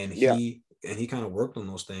 and yeah, he kind of worked on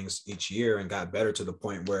those things each year and got better to the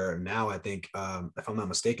point where now I think, if I'm not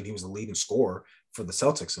mistaken, he was the leading scorer for the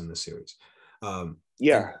Celtics in this series. Um, and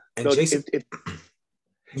yeah. and No, Jason,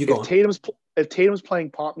 you go if on. Tatum's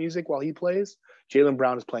playing pop music while he plays, Jaylen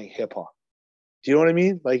Brown is playing hip hop. Do you know what I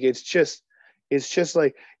mean? Like it's just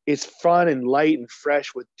like it's fun and light and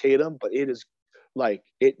fresh with Tatum, but it is like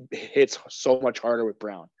it hits so much harder with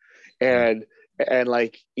Brown, Mm, and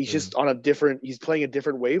like he's mm, just on a different. He's playing a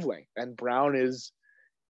different wavelength, and Brown is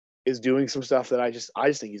doing some stuff that I just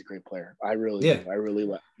think he's a great player. I really yeah, do. I really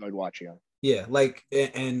enjoyed watching him. yeah. Like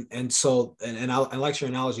and so I like your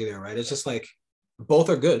analogy there, right? It's just like both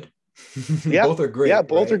are good, Yeah, both are yeah, great,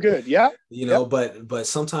 both are right? good. Yeah, yep, But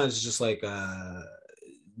sometimes it's just like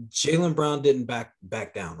Jaylen Brown didn't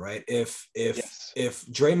back down, right? yes, If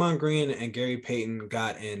Draymond Green and Gary Payton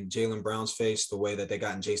got in Jaylen Brown's face the way that they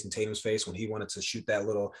got in Jason Tatum's face when he wanted to shoot that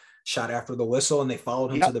little shot after the whistle and they followed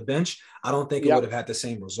him to yep, the bench, I don't think it would yep. have had the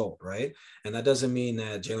same result, right? And that doesn't mean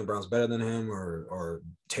that Jaylen Brown's better than him or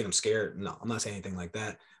Tatum scared. No, I'm not saying anything like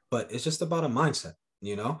that. But it's just about a mindset,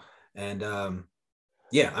 you know? And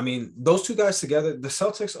yeah, I mean, those two guys together, the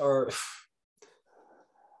Celtics are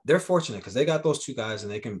they're fortunate because they got those two guys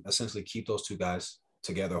and they can essentially keep those two guys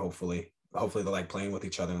together. Hopefully they like playing with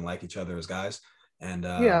each other and like each other as guys. And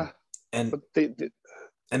Yeah, and but they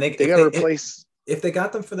and they they got to replace. if they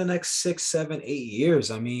got them for the next 6, 7, 8 years,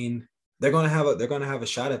 I mean, they're gonna have a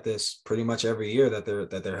shot at this pretty much every year that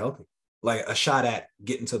they're healthy. Like a shot at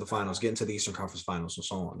getting to the finals, getting to the Eastern Conference Finals, and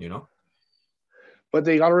so on. But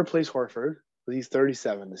they got to replace Horford. But he's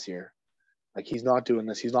 37 this year. Like he's not doing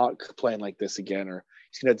this. He's not playing like this again, or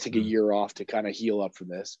he's gonna take a Mm. year off to kind of heal up from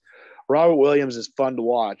this. Robert Williams is fun to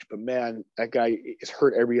watch, but man, that guy is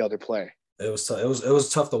hurt every other play. It was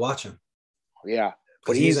tough to watch him Yeah,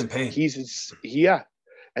 but because he's in pain. yeah,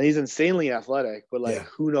 and he's insanely athletic. But like, Yeah,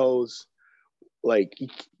 who knows? Like,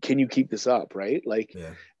 can you keep this up? Right? Like,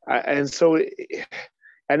 yeah, and so,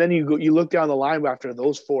 and then you look down the line after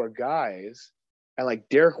those four guys, and like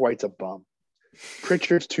Derek White's a bum.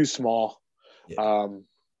 Pritchard's too small. yeah.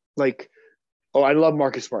 Like, oh, I love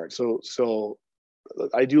Marcus Smart. So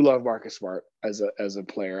I do love Marcus Smart as a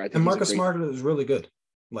player. I And think Marcus Smart is really good.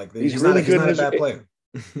 Like he's he's really not he's good. not a bad player.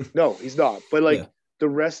 No, he's not. But Yeah. like the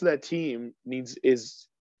rest of that team needs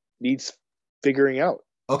figuring out.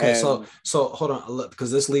 Okay, so hold on,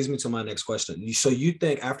 because this leads me to my next question. So you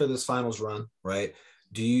think after this finals run, right?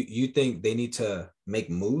 Do you think they need to make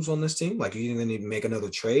moves on this team? Like, you think they need to make another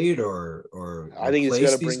trade or I think it's got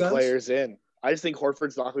replace to these bring guys? players in. I just think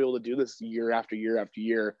Horford's not going to be able to do this year after year after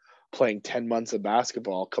year, playing 10 months of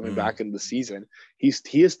basketball, coming Mm. back into the season. He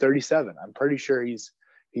is 37. I'm pretty sure he's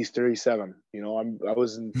 37. You know,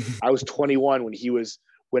 I was 21 when he was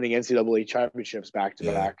winning NCAA championships back to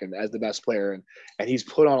Yeah, back and as the best player, and he's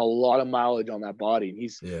put on a lot of mileage on that body, and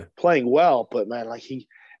he's yeah. playing well. But man, like he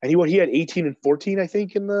had 18 and 14, I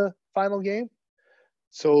think, in the final game.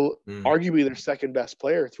 So Mm. arguably their second best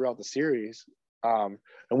player throughout the series. And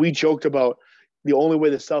we joked about the only way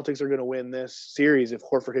the Celtics are going to win this series if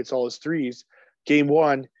Horford hits all his threes. Game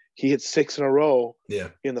one, he hit 6 in a row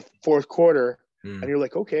in the fourth quarter. Mm. And you're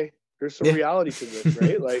like, okay, there's some Yeah. reality to this,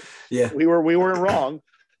 right? Like Yeah. we weren't wrong.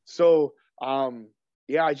 So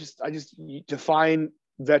yeah, I just define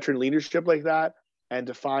veteran leadership like that and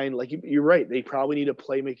define, like, you're right. They probably need a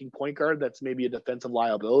playmaking point guard that's maybe a defensive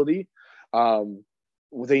liability.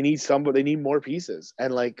 They need somebody. They need more pieces,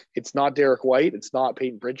 and like it's not Derek White, it's not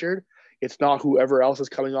Peyton Pritchard, it's not whoever else is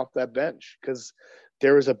coming off that bench because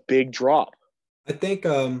there is a big drop. I think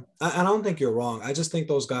I don't think you're wrong. I just think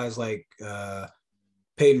those guys like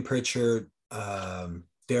Peyton Pritchard,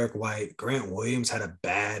 Derek White, Grant Williams had a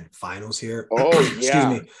bad finals here. Oh Excuse yeah,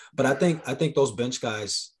 me. But I think those bench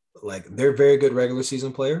guys, like, they're very good regular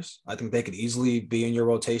season players. I think they could easily be in your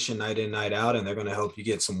rotation night in, night out, and they're going to help you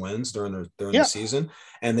get some wins during the season.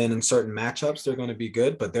 And then in certain matchups, they're going to be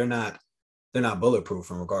good, but they're not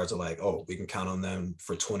bulletproof in regards to, like, oh, we can count on them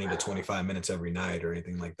for 20 to 25 minutes every night or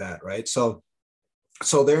anything like that, right? So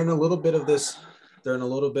they're in a little bit of this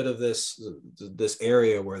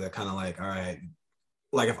area where they're kind of like, all right,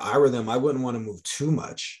 like, if I were them, I wouldn't want to move too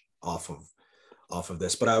much off of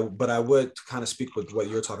this, but I would kind of speak with what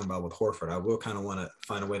you're talking about with Horford. I will kind of want to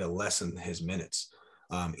find a way to lessen his minutes,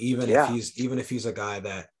 even if he's a guy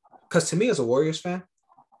that, because to me as a Warriors fan,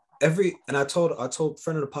 I told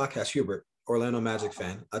friend of the podcast, Hubert, Orlando Magic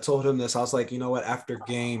fan, I told him this. I was like, you know what? After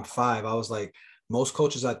Game 5, I was like, most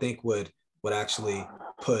coaches I think would actually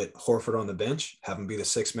put Horford on the bench, have him be the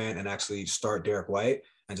sixth man, and actually start Derek White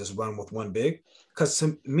and just run with one big. Because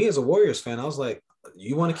to me as a Warriors fan, I was like,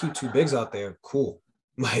 you want to keep two bigs out there, cool.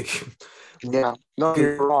 Like, yeah, no,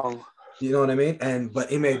 you're wrong. You know what I mean?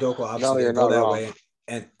 But Ime Udoka obviously didn't go that way.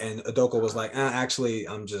 And Udoka was like, actually,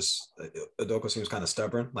 Udoka seems kind of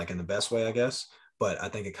stubborn, like in the best way, I guess. But I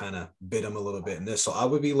think it kind of bit him a little bit in this. So I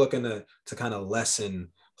would be looking to kind of lessen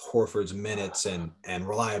Horford's minutes and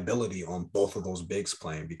reliability on both of those bigs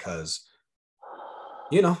playing, because,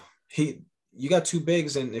 you know, you got two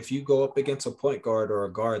bigs, and if you go up against a point guard or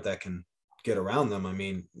a guard that can get around them, I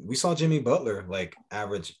mean, we saw Jimmy Butler like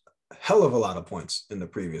average a hell of a lot of points in the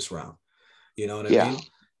previous round. You know what I mean?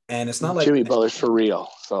 And it's not like Jimmy Butler's for real,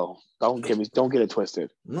 so don't get it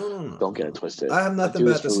twisted. No. Don't get it twisted. I have nothing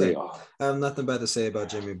bad to say. I have nothing bad to say about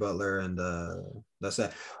Jimmy Butler, and that's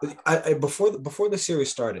that. Before the series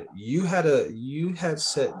started, you had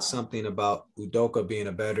said something about Udoka being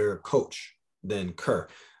a better coach than Kerr.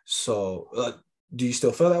 So, do you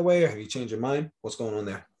still feel that way, or have you changed your mind? What's going on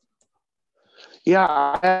there? Yeah,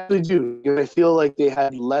 I actually do. I feel like they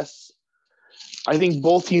had less. I think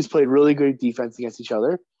both teams played really good defense against each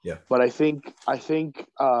other. Yeah. But I think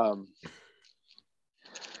Udoka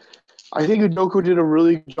did a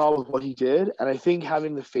really good job with what he did, and I think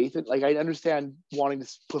having the faith in, like, I understand wanting to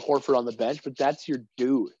put Horford on the bench, but that's your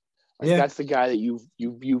dude. Like, that's the guy that you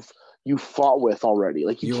fought with already.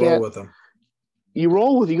 Like, you can't roll with him. You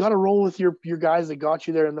got to roll with your guys that got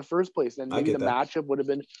you there in the first place. And maybe the matchup would have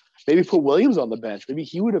been, maybe put Williams on the bench. Maybe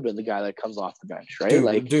he would have been the guy that comes off the bench, right?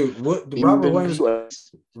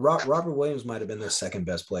 Robert Williams might have been their second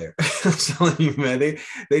best player. I'm telling you, man,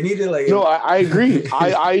 they needed, like. No, I agree.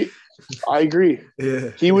 I agree. Yeah,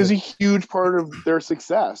 he was a huge part of their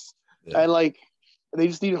success, and like they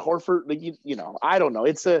just needed Horford. Like, you know, I don't know.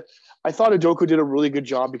 I thought Udoka did a really good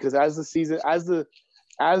job, because as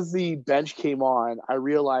the bench came on, I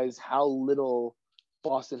realized how little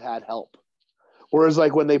Boston had help. Whereas,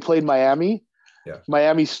 like, when they played Miami,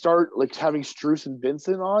 Miami start, like, having Strus and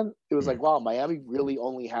Vincent on, it was like, wow, Miami really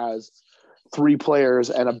only has 3 players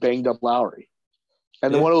and a banged up Lowry.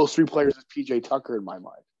 And then one of those 3 players is PJ Tucker in my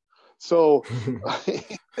mind. So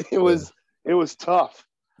it was tough.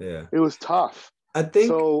 Yeah. It was tough. I think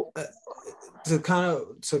so. To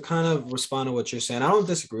kind of respond to what you're saying, I don't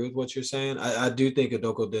disagree with what you're saying. I do think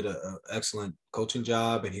Udoka did an excellent coaching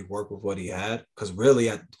job, and he worked with what he had, because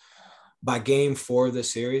really by game 4 of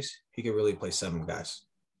this series, he could really play 7 guys,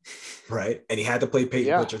 right? And he had to play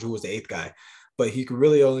Peyton Pritchard, who was the 8th guy. but he could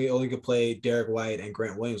really only could play Derek White and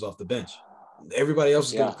Grant Williams off the bench. Everybody else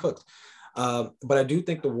is getting cooked. But I do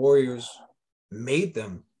think the Warriors made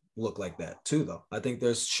them look like that too, though. I think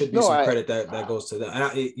there should be some credit that goes to them.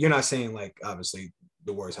 And you're not saying like obviously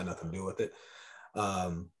the Warriors had nothing to do with it,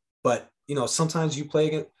 but you know sometimes you play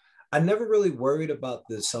against. I never really worried about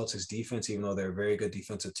the Celtics defense, even though they're a very good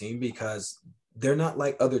defensive team, because they're not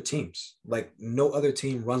like other teams. Like no other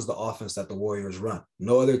team runs the offense that the Warriors run.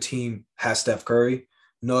 No other team has Steph Curry.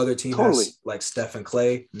 No other team has like Steph and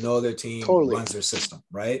Clay. No other team runs their system,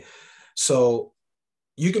 right? So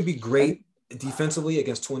you can be great defensively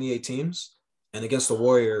against 28 teams, and against the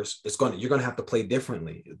Warriors, you're gonna have to play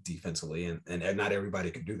differently defensively, and not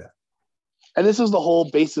everybody can do that. And this is the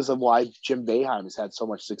whole basis of why Jim Boeheim has had so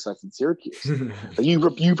much success in Syracuse.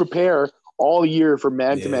 You prepare all year for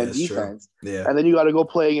man-to-man defense, and then you got to go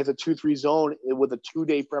play against a 2-3 zone with a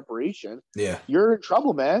 2-day preparation. Yeah, you're in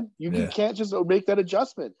trouble, man. You can't just make that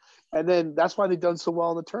adjustment. And then that's why they've done so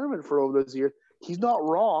well in the tournament for over those years. He's not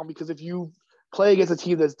wrong, because if you play against a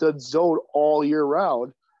team that's done zone all year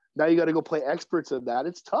round, now you got to go play experts in that.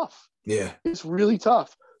 It's tough. Yeah, it's really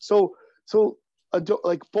tough. So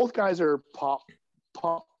like both guys are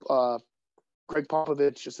Greg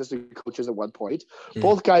Popovich assistant coaches at one point.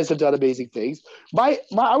 Both guys have done amazing things. I'm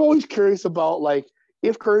always curious about like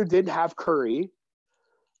if Curry didn't have Curry,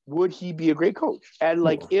 would he be a great coach? And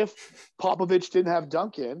like if Popovich didn't have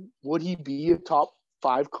Duncan, would he be a top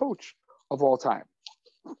 5 coach of all time?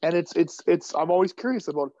 And it's I'm always curious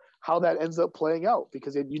about how that ends up playing out,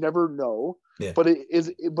 because you never know. Yeah. But it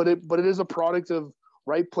is a product of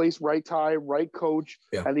right place, right time, right coach,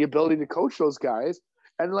 and the ability to coach those guys.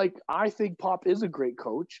 And like I think Pop is a great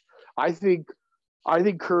coach. I think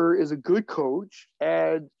Kerr is a good coach,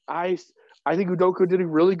 and I think Udoka did a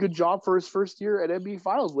really good job for his first year at NBA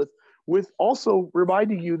Finals with also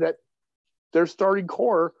reminding you that their starting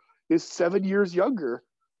core is 7 years younger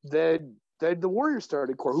than the Warriors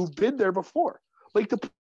starting core, who've been there before. Like to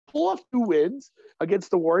pull off 2 wins against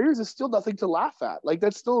the Warriors is still nothing to laugh at. Like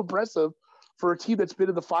that's still impressive for a team that's been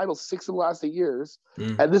in the finals 6 of the last 8 years.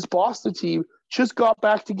 And this Boston team just got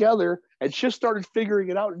back together and just started figuring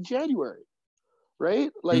it out in January,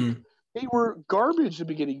 right? Like they were garbage the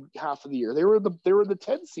beginning half of the year. They were the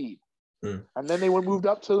 10 seed, and then they moved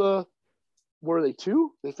up to the. Were they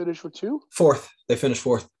 2? They finished with 2. 4th. They finished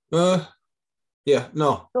 4th. Yeah,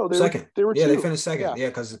 no, second. They were 2. They finished second. Yeah,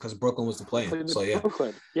 because Brooklyn was the play-in. So yeah,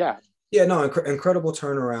 Brooklyn. Yeah. Yeah, no, incredible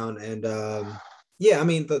turnaround, and I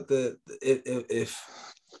mean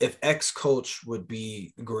if X coach would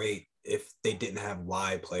be great if they didn't have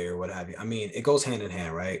Y player, what have you. I mean, it goes hand in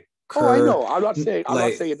hand, right? Kerr, I know. I'm not saying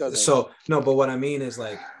it doesn't. So no, but what I mean is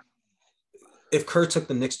like, if Kerr took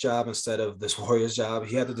the Knicks job instead of this Warriors job,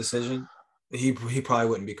 he had the decision. He probably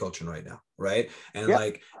wouldn't be coaching right now, right? And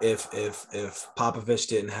like if Popovich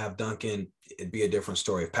didn't have Duncan, it'd be a different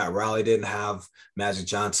story. If Pat Riley didn't have Magic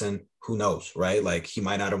Johnson, who knows, right? Like he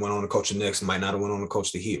might not have went on to coach the Knicks, might not have went on to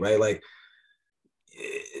coach the Heat, right? Like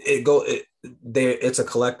it's a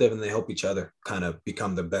collective, and they help each other kind of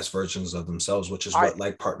become the best versions of themselves, which is what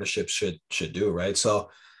like partnerships should do, right? So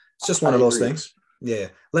it's just one of those things. Yeah.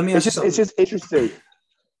 Let me ask you something. It's just interesting.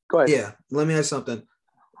 Go ahead. Yeah. Let me ask you something.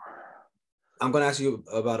 I'm going to ask you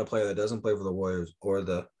about a player that doesn't play for the Warriors or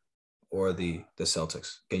the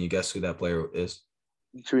Celtics. Can you guess who that player is?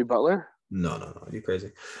 Jimmy Butler? No. Are you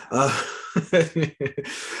crazy?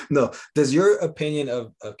 No. Does your opinion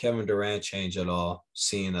of Kevin Durant change at all,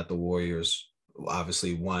 seeing that the Warriors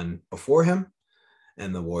obviously won before him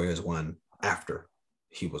and the Warriors won after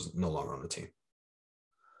he was no longer on the team?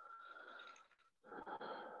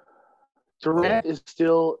 Durant is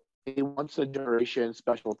still a once-in-a-generation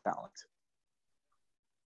special talent.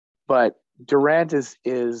 But Durant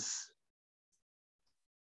is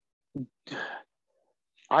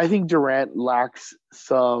I think Durant lacks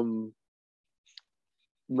some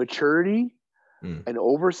maturity and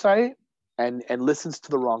oversight and listens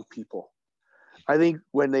to the wrong people. I think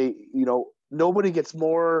when nobody gets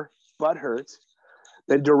more butthurt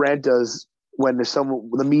than Durant does when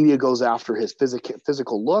the media goes after his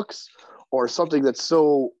physical looks or something that's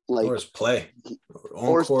so like or his play, on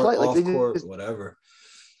court, play. Off court, whatever.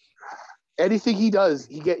 Anything he does,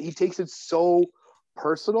 he takes it so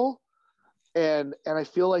personal, and I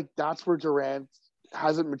feel like that's where Durant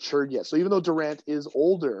hasn't matured yet. So even though Durant is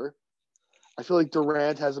older, I feel like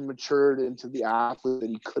Durant hasn't matured into the athlete that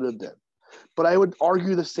he could have been. But I would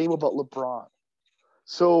argue the same about LeBron.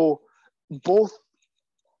 So both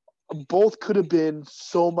could have been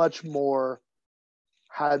so much more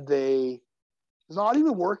had they. It's not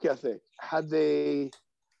even work ethic. Had they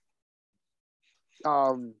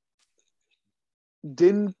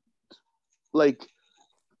didn't like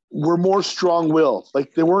were more strong-willed.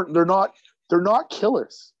 Like they're not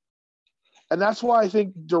killers. And that's why I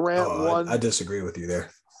think Durant won. I disagree with you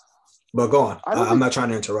there. But go on. I'm not trying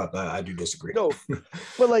to interrupt. I do disagree. No,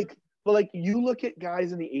 but you look at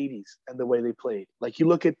guys in the 80s and the way they played. Like you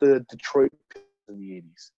look at the Detroit in the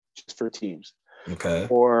 80s, just for teams. Okay.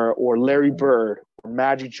 Or Larry Bird, or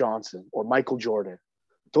Magic Johnson, or Michael Jordan.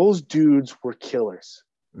 Those dudes were killers.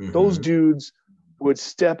 Mm-hmm. Those dudes would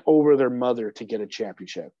step over their mother to get a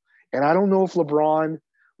championship. And I don't know if LeBron,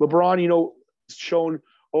 shown,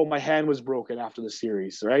 oh, my hand was broken after the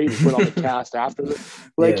series, right? He put on the cast after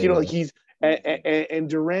he's and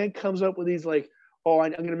Durant comes up with these like, oh,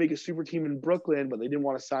 I'm going to make a super team in Brooklyn, but they didn't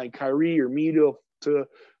want to sign Kyrie or me to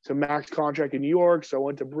max contract in New York, so I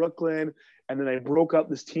went to Brooklyn, and then I broke up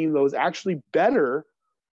this team that was actually better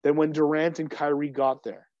than when Durant and Kyrie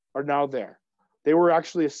are now there. They were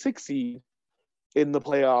actually a 6 seed in the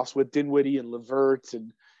playoffs with Dinwiddie and LeVert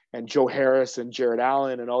and Joe Harris and Jared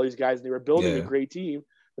Allen and all these guys, and they were building a great team,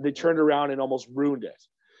 but they turned around and almost ruined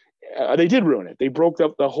it. They did ruin it. They broke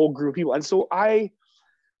up the whole group of people. And so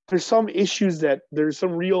there's some issues that there's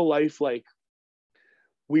some real life like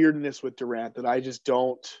weirdness with Durant that I just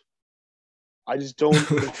don't there's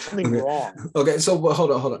something wrong. Okay, so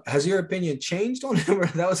hold on. Has your opinion changed on him? Or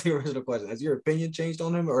that was the original question. Has your opinion changed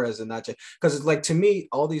on him, or has it not changed? Because it's like, to me,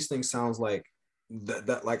 all these things sounds like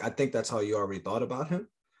that like I think that's how you already thought about him.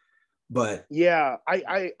 But yeah,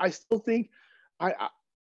 I still think I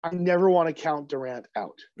never want to count Durant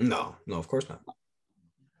out. No, of course not.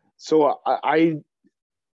 So I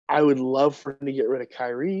would love for him to get rid of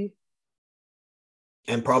Kyrie.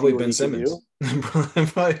 And probably Ben Simmons.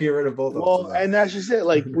 Probably get rid of both of them. Well, and that's just it.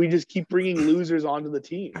 Like, we just keep bringing losers onto the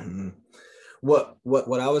team. Mm-hmm. What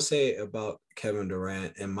I would say about Kevin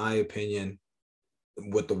Durant, in my opinion,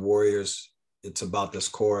 with the Warriors, it's about this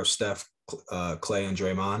core of Steph, Clay, and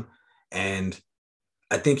Draymond. And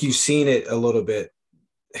I think you've seen it a little bit.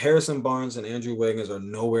 Harrison Barnes and Andrew Wiggins are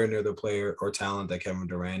nowhere near the player or talent that Kevin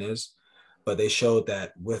Durant is. But they showed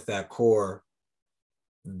that with that core,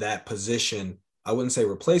 that position, I wouldn't say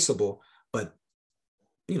replaceable, but,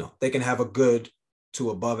 they can have a good to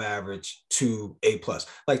above average to A+.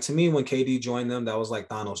 Like, to me, when KD joined them, that was like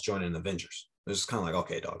Thanos joining Avengers. It was kind of like,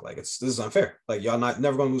 okay, dog, like this is unfair. Like, y'all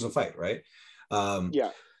never going to lose a fight, right?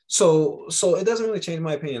 Yeah. So it doesn't really change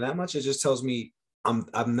my opinion that much. It just tells me I'm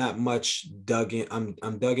not much dug in.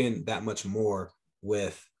 I'm dug in that much more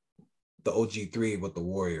with the OG3 with the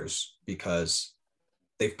Warriors because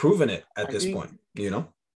they've proven it at this point,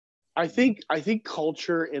 I think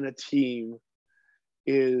culture in a team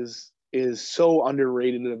is so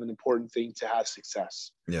underrated of an important thing to have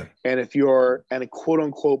success. Yeah. And if you're a quote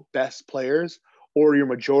unquote best players or your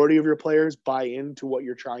majority of your players buy into what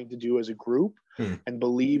you're trying to do as a group and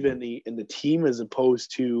believe in the team as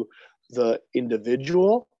opposed to the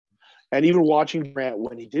individual. And even watching Grant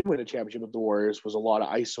when he did win a championship with the Warriors was a lot of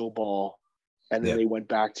ISO ball. And then they went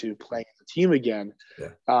back to playing the team again.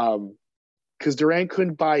 Yeah. Because Durant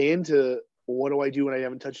couldn't buy into, what do I do when I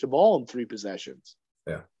haven't touched the ball in 3 possessions?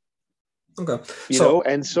 Yeah. Okay.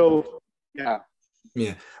 Yeah.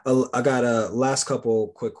 Yeah. I got a last couple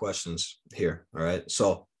quick questions here. All right.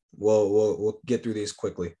 So we'll get through these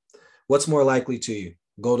quickly. What's more likely to you?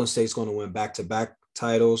 Golden State's going to win back-to-back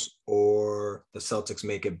titles, or the Celtics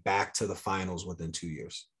make it back to the finals within 2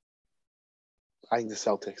 years? I think the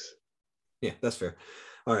Celtics. Yeah, that's fair.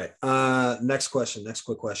 All right. Next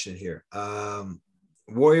quick question here.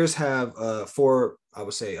 Warriors have 4, I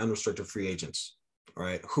would say, unrestricted free agents. All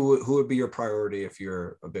right. Who would be your priority if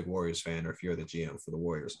you're a big Warriors fan or if you're the GM for the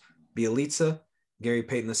Warriors? Bjelica, Gary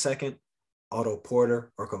Payton II, Otto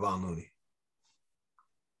Porter, or Kevon Looney?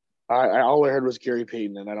 All I heard was Gary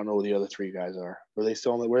Payton, and I don't know who the other 3 guys are. Were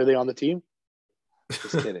they on the team?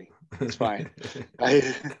 Just kidding. It's fine.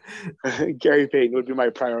 Gary Payton would be my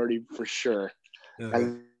priority for sure. Okay.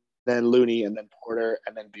 And then Looney, and then Porter,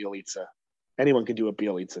 and then Bjelica. Anyone can do what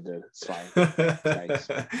Bjelica did. It's fine. Nice.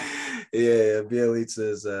 Yeah, Bjelica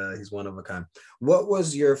is he's one of a kind. What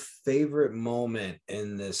was your favorite moment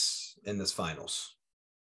in this finals?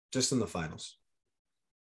 Just in the finals.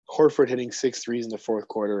 Horford hitting 6 threes in the 4th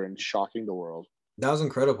quarter and shocking the world. That was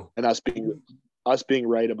incredible. And us being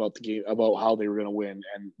right about the game, about how they were going to win,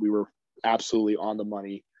 and we were absolutely on the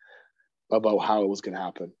money about how it was going to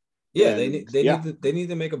happen. Yeah, they need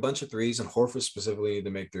to make a bunch of threes, and Horford specifically need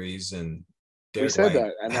to make threes. And Derek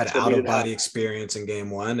White had out of body experience in game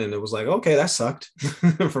 1, and it was like, okay, that sucked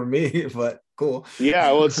for me, but cool.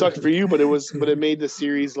 Yeah, well, it sucked for you, but it made the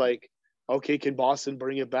series like, okay, can Boston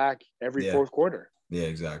bring it back every 4th quarter? Yeah,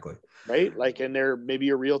 exactly. Right, like, and they're maybe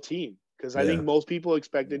a real team because I think most people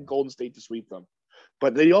expected Golden State to sweep them.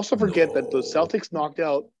 But they also forget that the Celtics knocked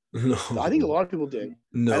out. No. I think a lot of people did.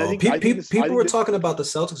 No, and I think, people were talking about the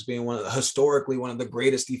Celtics being historically one of the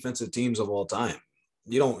greatest defensive teams of all time.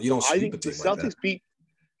 You don't sweep a team like that.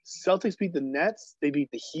 Celtics beat the Nets. They beat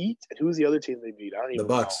the Heat. And who's the other team they beat? I don't even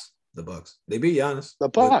know. The Bucks. They beat Giannis. The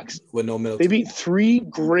Bucks with no Middleton. They beat 3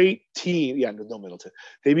 great teams. Yeah, no Middleton.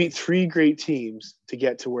 They beat 3 great teams to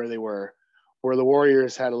get to where they were. Where the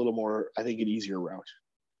Warriors had a little more, I think, an easier route.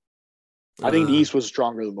 I think the East was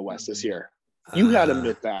stronger than the West this year. You had to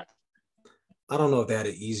admit that. I don't know if they had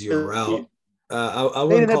an easier route. I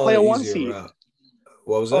wouldn't call play it a an 1 easier seed. Route.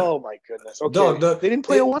 What was that? Oh my goodness! Okay, they didn't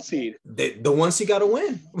play a 1 seed. The 1 seed got to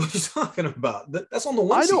win. What are you talking about? That's on the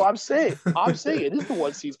 1 seed. I know. I'm saying it is the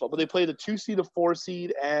 1 seed spot, but they played a 2 seed, a 4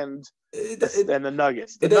 seed, and the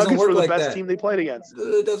Nuggets. The Nuggets were the best team they played against.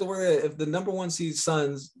 It doesn't work if the number 1 seed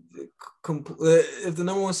Suns, completely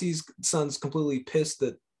pissed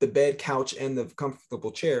the bed couch and the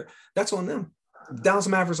comfortable chair. That's on them. Dallas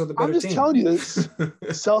Mavericks are the better team. I'm just telling you this.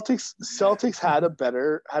 Celtics had a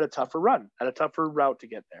tougher run, had a tougher route to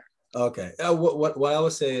get there. Okay. What I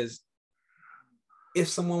would say is, if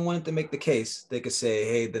someone wanted to make the case, they could say,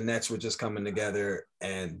 hey, the Nets were just coming together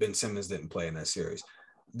and Ben Simmons didn't play in that series.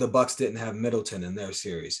 The Bucks didn't have Middleton in their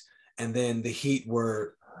series. And then the Heat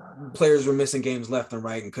players were missing games left and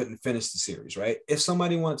right and couldn't finish the series, right? If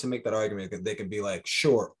somebody wanted to make that argument, they could be like,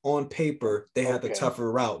 sure, on paper, they had the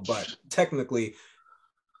tougher route, but technically,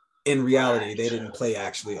 in reality, they didn't play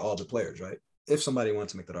actually all the players, right? If somebody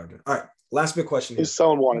wants to make that argument. All right, last big question here. If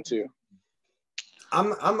someone wanted to.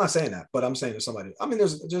 I'm not saying that, but I'm saying to somebody. I mean,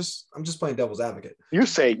 I'm just playing devil's advocate. You're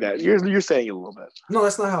saying that. You're saying it a little bit. No,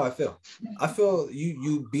 that's not how I feel. I feel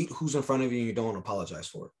you beat who's in front of you and you don't apologize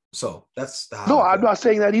for it. So that's the how. No, I'm not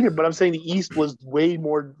saying that either, but I'm saying the East was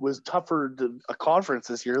tougher to a conference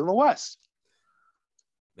this year than the West.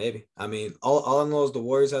 Maybe. I mean, all I know is the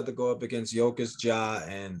Warriors had to go up against Jokic, Ja,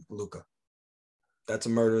 and Luka. That's a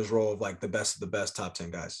murderer's row of like the best of the best top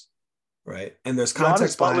 10 guys, right? And there's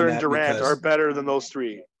context behind that. Butler and Durant are better than those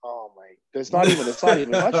 3. Oh my! It's not even much.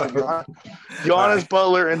 Giannis,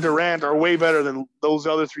 Butler, and Durant are way better than those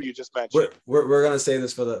other 3 you just mentioned. We're gonna say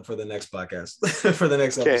this for the next podcast, for the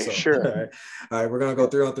next episode. Okay, sure. All right. We're gonna go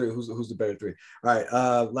 3 on 3. Who's the better 3? All right.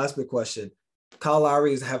 Last big question. Kyle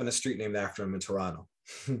Lowry is having a street named after him in Toronto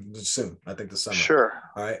soon. I think this summer. Sure.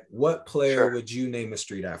 All right. What player would you name a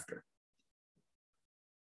street after?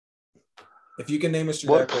 If you can name a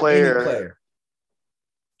street after any player.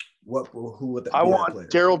 Who would that be? I want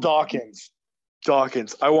Daryl Dawkins.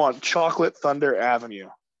 I want Chocolate Thunder Avenue.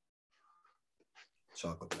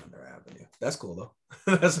 Chocolate Thunder Avenue. That's cool though.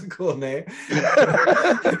 That's a cool name.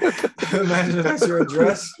 Imagine if that's your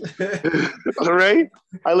address. All right.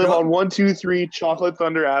 I live on 123 Chocolate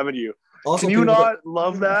Thunder Avenue. Also, can you not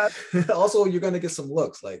love that? Also, you're gonna get some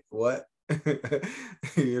looks like what?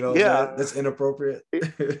 That's inappropriate.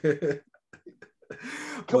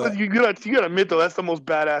 You gotta admit though, that's the most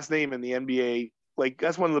badass name in the NBA. Like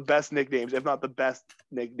that's one of the best nicknames, if not the best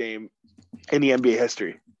nickname in the NBA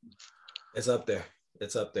history. It's up there.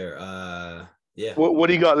 Yeah. What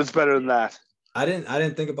do you got that's better than that? I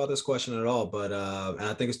didn't think about this question at all, but and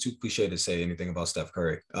I think it's too cliche to say anything about Steph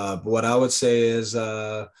Curry. But what I would say is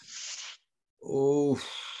you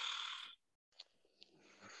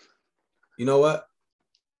know what?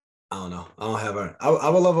 I don't know. I don't have I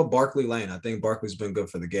would love a Barkley Lane. I think Barkley's been good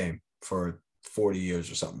for the game for 40 years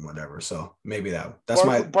or something, whatever. So maybe that's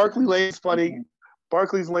Barkley Lane's funny.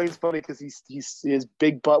 Barkley's Lane's funny because his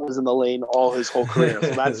big butt was in the lane all his whole career.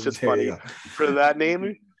 So that's just funny for that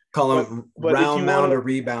name. Call him Round Mound of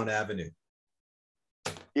Rebound Avenue.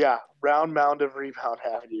 Yeah, Round Mound of Rebound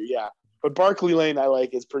Avenue. Yeah, but Barkley Lane I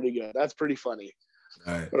like is pretty good. That's pretty funny.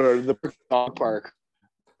 All right. Or the dog park.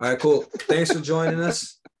 All right, cool. Thanks for joining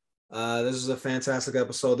us. This is a fantastic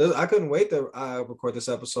episode. I couldn't wait to record this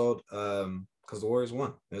episode because the Warriors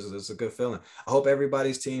won. It's a good feeling. I hope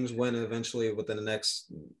everybody's teams win eventually within the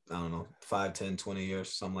next, 5, 10, 20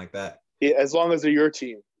 years, something like that. Yeah, as long as they're your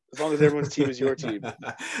team. As long as everyone's team is your team.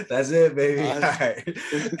 That's it, baby. All right.